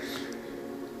amazing.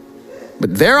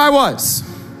 But there I was,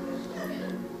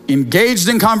 engaged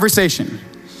in conversation,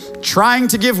 trying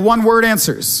to give one-word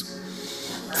answers,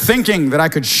 thinking that I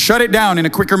could shut it down in a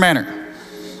quicker manner.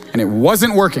 And it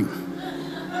wasn't working.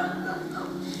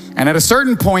 And at a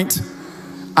certain point,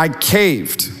 I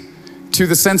caved to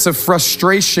the sense of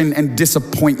frustration and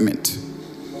disappointment,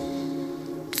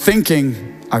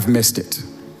 thinking I've missed it.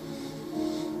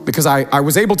 Because I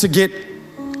was able to get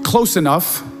close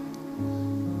enough,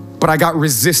 but I got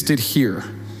resisted here.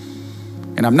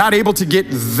 And I'm not able to get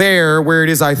there where it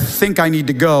is I think I need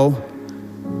to go.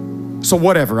 So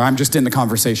whatever, I'm just in the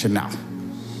conversation now.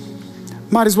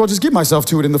 Might as well just give myself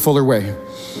to it in the fuller way.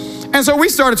 And so we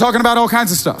started talking about all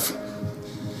kinds of stuff.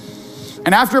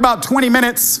 And after about 20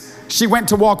 minutes, she went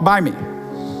to walk by me.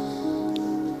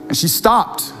 And she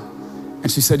stopped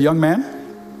and she said, "Young man,"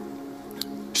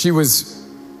 she was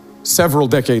several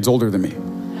decades older than me.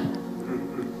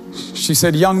 She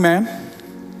said, "Young man,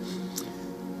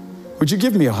 would you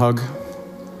give me a hug?"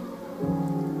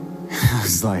 I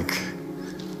was like,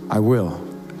 "I will."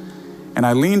 And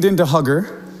I leaned in to hug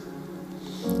her.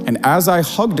 And as I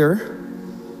hugged her,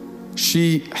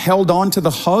 she held on to the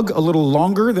hug a little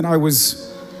longer than I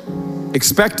was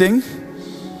expecting.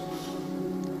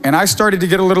 And I started to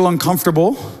get a little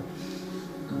uncomfortable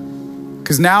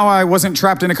because now I wasn't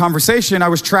trapped in a conversation, I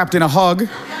was trapped in a hug.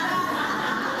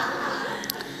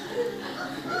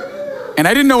 And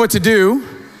I didn't know what to do.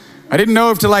 I didn't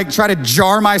know if to try to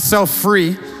jar myself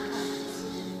free.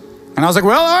 And I was like,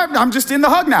 well, all right, I'm just in the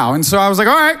hug now. And so I was like,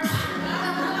 all right.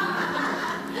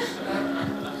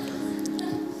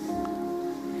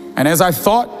 And as I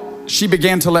thought she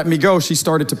began to let me go, she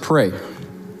started to pray.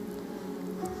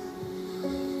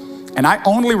 And I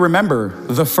only remember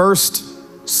the first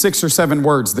 6 or 7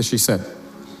 words that she said.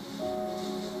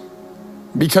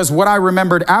 Because what I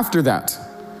remembered after that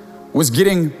was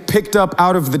getting picked up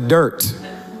out of the dirt,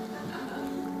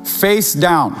 face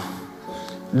down,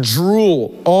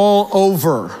 drool all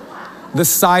over the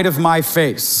side of my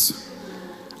face.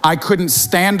 I couldn't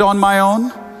stand on my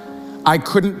own. I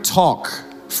couldn't talk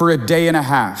for a day and a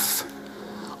half.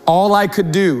 All I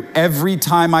could do every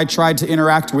time I tried to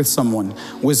interact with someone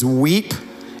was weep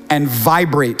and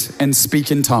vibrate and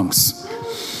speak in tongues.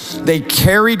 They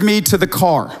carried me to the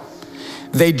car.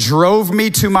 They drove me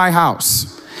to my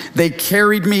house. They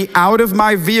carried me out of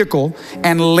my vehicle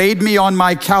and laid me on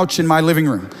my couch in my living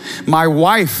room. My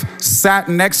wife sat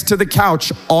next to the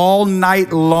couch all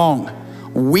night long,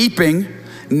 weeping,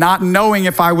 not knowing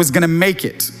if I was gonna make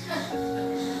it.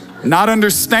 Not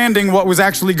understanding what was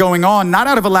actually going on, not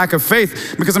out of a lack of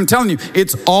faith, because I'm telling you,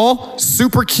 it's all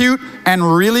super cute and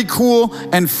really cool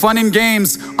and fun and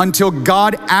games until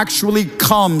God actually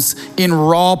comes in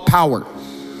raw power.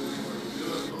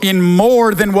 In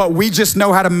more than what we just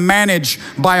know how to manage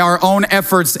by our own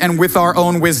efforts and with our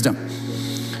own wisdom.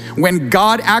 When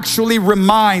God actually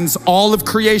reminds all of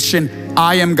creation,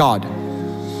 I am God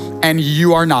and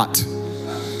you are not.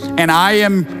 And I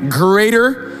am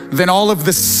greater than all of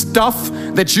the stuff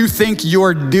that you think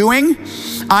you're doing.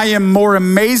 I am more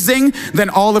amazing than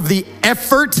all of the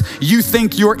effort you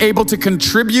think you're able to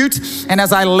contribute. And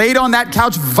as I laid on that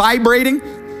couch vibrating,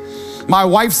 my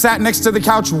wife sat next to the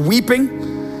couch weeping.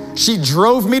 She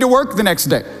drove me to work the next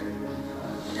day.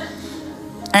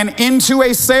 And into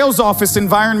a sales office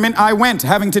environment I went,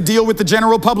 having to deal with the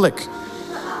general public.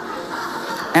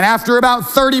 And after about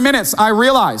 30 minutes, I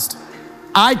realized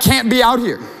I can't be out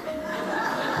here.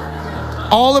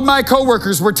 All of my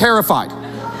coworkers were terrified.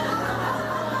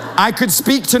 I could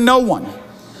speak to no one.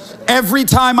 Every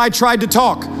time I tried to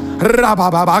talk, and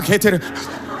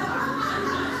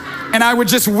I would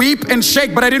just weep and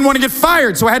shake, but I didn't want to get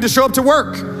fired, so I had to show up to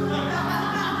work.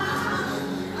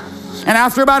 And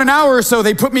after about an hour or so,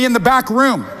 they put me in the back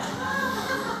room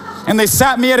and they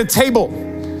sat me at a table,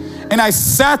 and I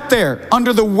sat there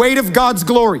under the weight of God's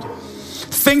glory,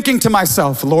 thinking to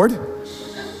myself, Lord,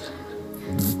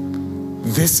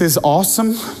 this is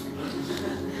awesome,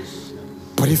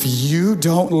 but if you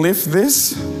don't lift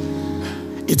this,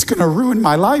 it's gonna ruin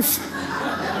my life.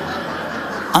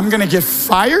 I'm gonna get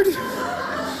fired.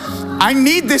 I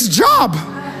need this job.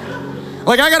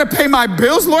 I gotta pay my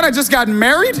bills, Lord, I just got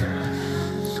married.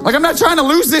 I'm not trying to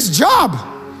lose this job.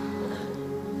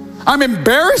 I'm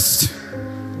embarrassed.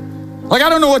 I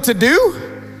don't know what to do.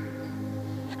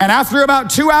 And after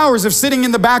about 2 hours of sitting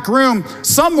in the back room,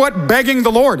 somewhat begging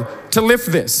the Lord to lift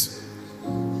this,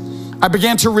 I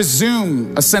began to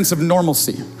resume a sense of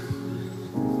normalcy.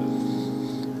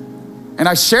 And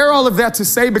I share all of that to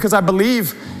say because I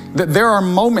believe that there are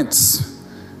moments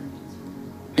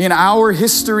in our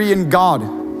history in God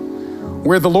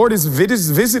where the Lord has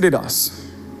visited us.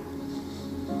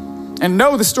 And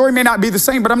no, the story may not be the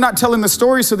same, but I'm not telling the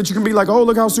story so that you can be like, oh,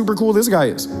 look how super cool this guy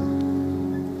is.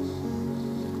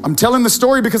 I'm telling the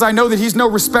story because I know that he's no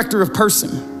respecter of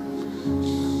person.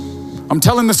 I'm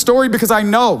telling the story because I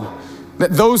know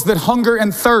that those that hunger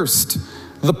and thirst,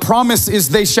 the promise is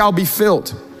they shall be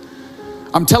filled.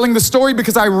 I'm telling the story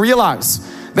because I realize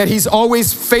that he's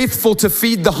always faithful to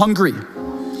feed the hungry.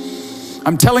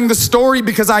 I'm telling the story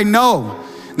because I know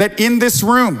that in this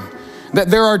room, that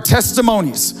there are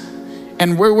testimonies,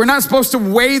 and we're not supposed to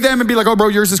weigh them and be like, oh bro,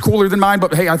 yours is cooler than mine,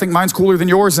 but hey, I think mine's cooler than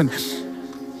yours. And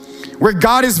where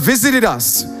God has visited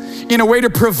us in a way to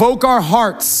provoke our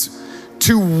hearts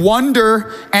to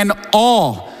wonder and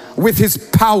awe with his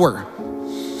power,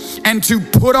 and to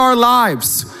put our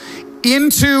lives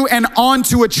into and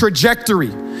onto a trajectory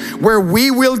where we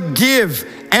will give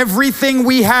everything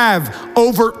we have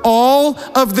over all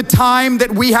of the time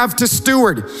that we have to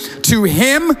steward to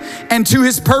him and to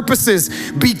his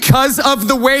purposes because of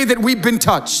the way that we've been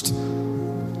touched.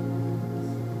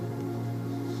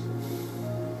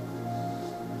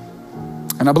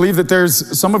 And I believe that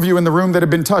there's some of you in the room that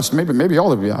have been touched, maybe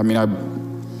all of you. I mean,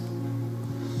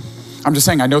 I'm just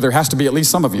saying, I know there has to be at least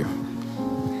some of you.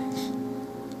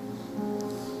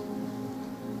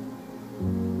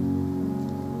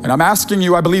 And I'm asking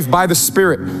you, I believe by the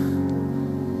Spirit,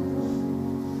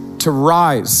 to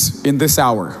rise in this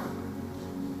hour.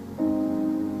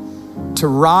 To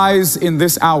rise in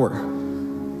this hour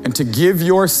and to give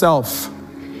yourself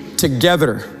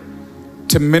together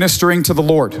to ministering to the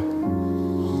Lord.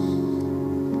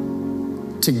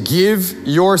 To give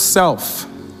yourself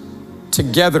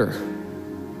together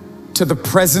to the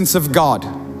presence of God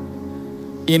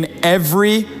in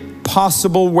every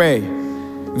possible way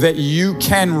that you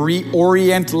can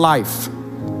reorient life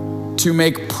to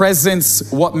make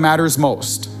presence what matters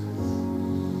most.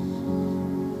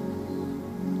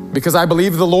 Because I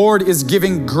believe the Lord is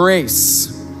giving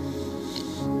grace,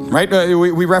 right?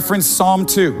 We reference Psalm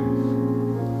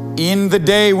 2. In the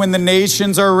day when the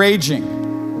nations are raging,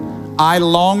 I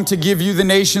long to give you the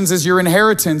nations as your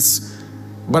inheritance,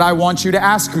 but I want you to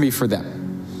ask me for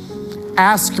them.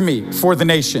 Ask me for the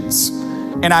nations,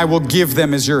 and I will give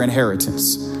them as your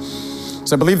inheritance.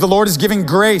 So I believe the Lord is giving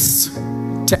grace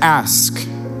to ask.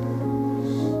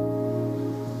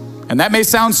 And that may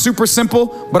sound super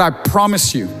simple, but I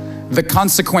promise you, the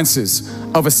consequences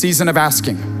of a season of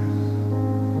asking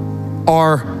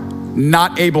are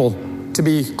not able to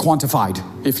be quantified,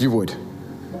 if you would.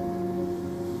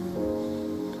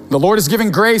 The Lord is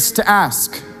giving grace to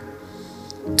ask,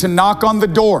 to knock on the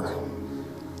door.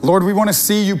 Lord, we want to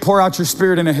see you pour out your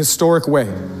Spirit in a historic way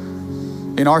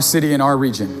in our city, in our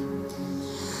region.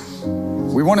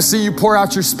 We want to see you pour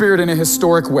out your Spirit in a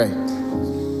historic way.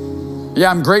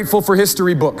 Yeah, I'm grateful for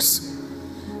history books,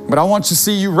 but I want to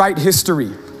see you write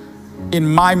history in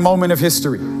my moment of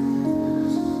history.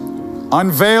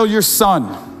 Unveil your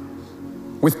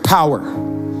Son with power.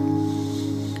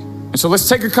 And so let's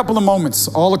take a couple of moments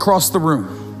all across the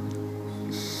room.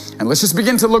 And let's just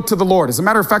begin to look to the Lord. As a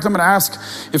matter of fact, I'm going to ask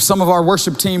if some of our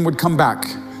worship team would come back.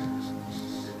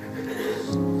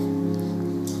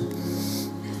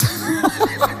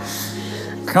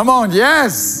 Come on,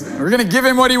 yes. We're going to give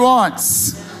him what he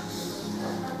wants.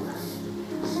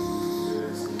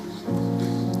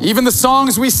 Even the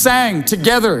songs we sang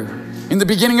together in the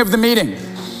beginning of the meeting.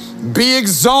 Be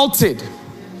exalted.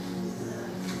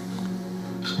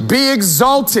 Be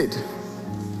exalted.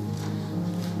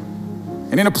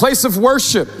 And in a place of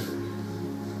worship,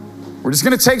 we're just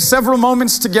going to take several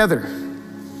moments together.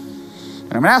 And I'm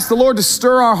going to ask the Lord to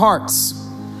stir our hearts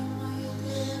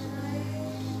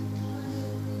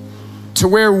to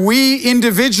where we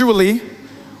individually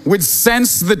would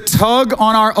sense the tug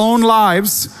on our own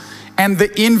lives and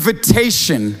the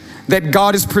invitation that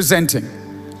God is presenting.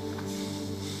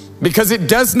 Because it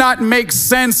does not make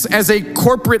sense as a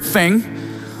corporate thing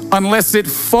unless it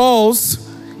falls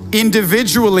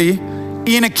individually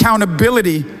in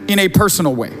accountability in a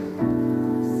personal way.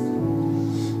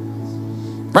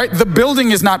 Right? The building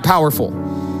is not powerful.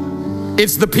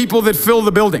 It's the people that fill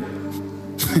the building.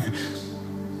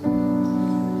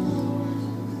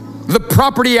 The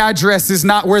property address is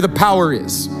not where the power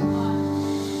is,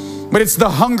 but it's the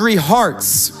hungry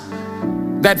hearts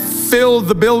that fill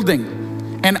the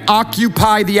building and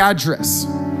occupy the address.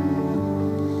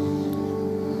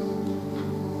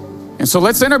 And so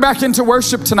let's enter back into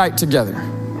worship tonight together.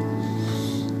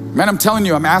 Man, I'm telling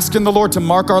you, I'm asking the Lord to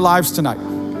mark our lives tonight.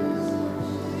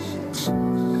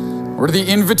 Where the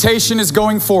invitation is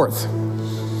going forth.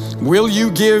 Will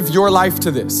you give your life to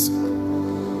this?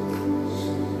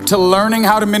 To learning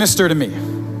how to minister to me?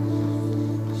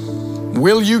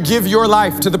 Will you give your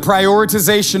life to the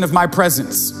prioritization of my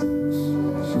presence?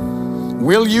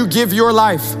 Will you give your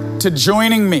life to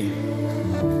joining me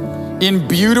in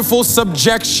beautiful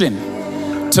subjection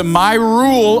to my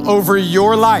rule over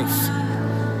your life?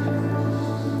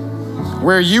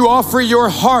 Where you offer your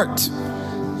heart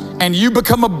and you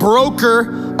become a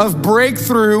broker of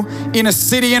breakthrough in a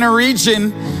city and a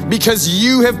region because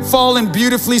you have fallen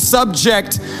beautifully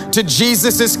subject to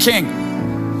Jesus as King.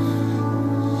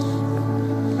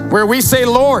 Where we say,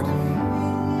 Lord,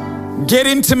 get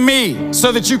into me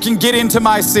so that you can get into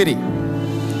my city.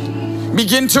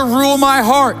 Begin to rule my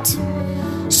heart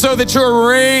so that your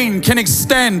reign can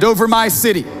extend over my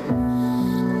city.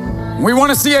 We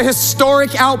want to see a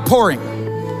historic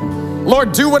outpouring.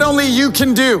 Lord, do what only you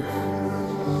can do.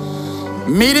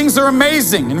 Meetings are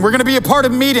amazing, and we're going to be a part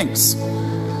of meetings.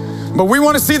 But we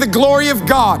want to see the glory of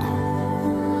God.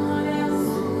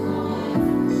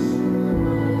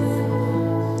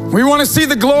 We want to see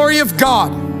the glory of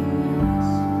God.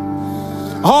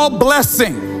 All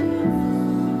blessing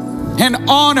and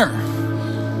honor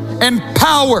and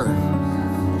power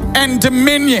and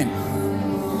dominion.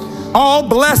 All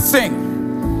blessing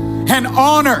and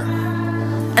honor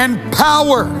and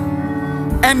power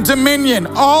and dominion.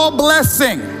 All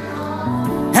blessing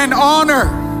and honor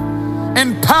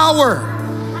and power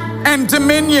and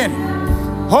dominion.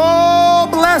 All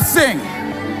blessing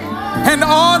and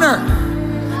honor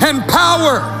and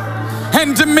power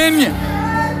and dominion.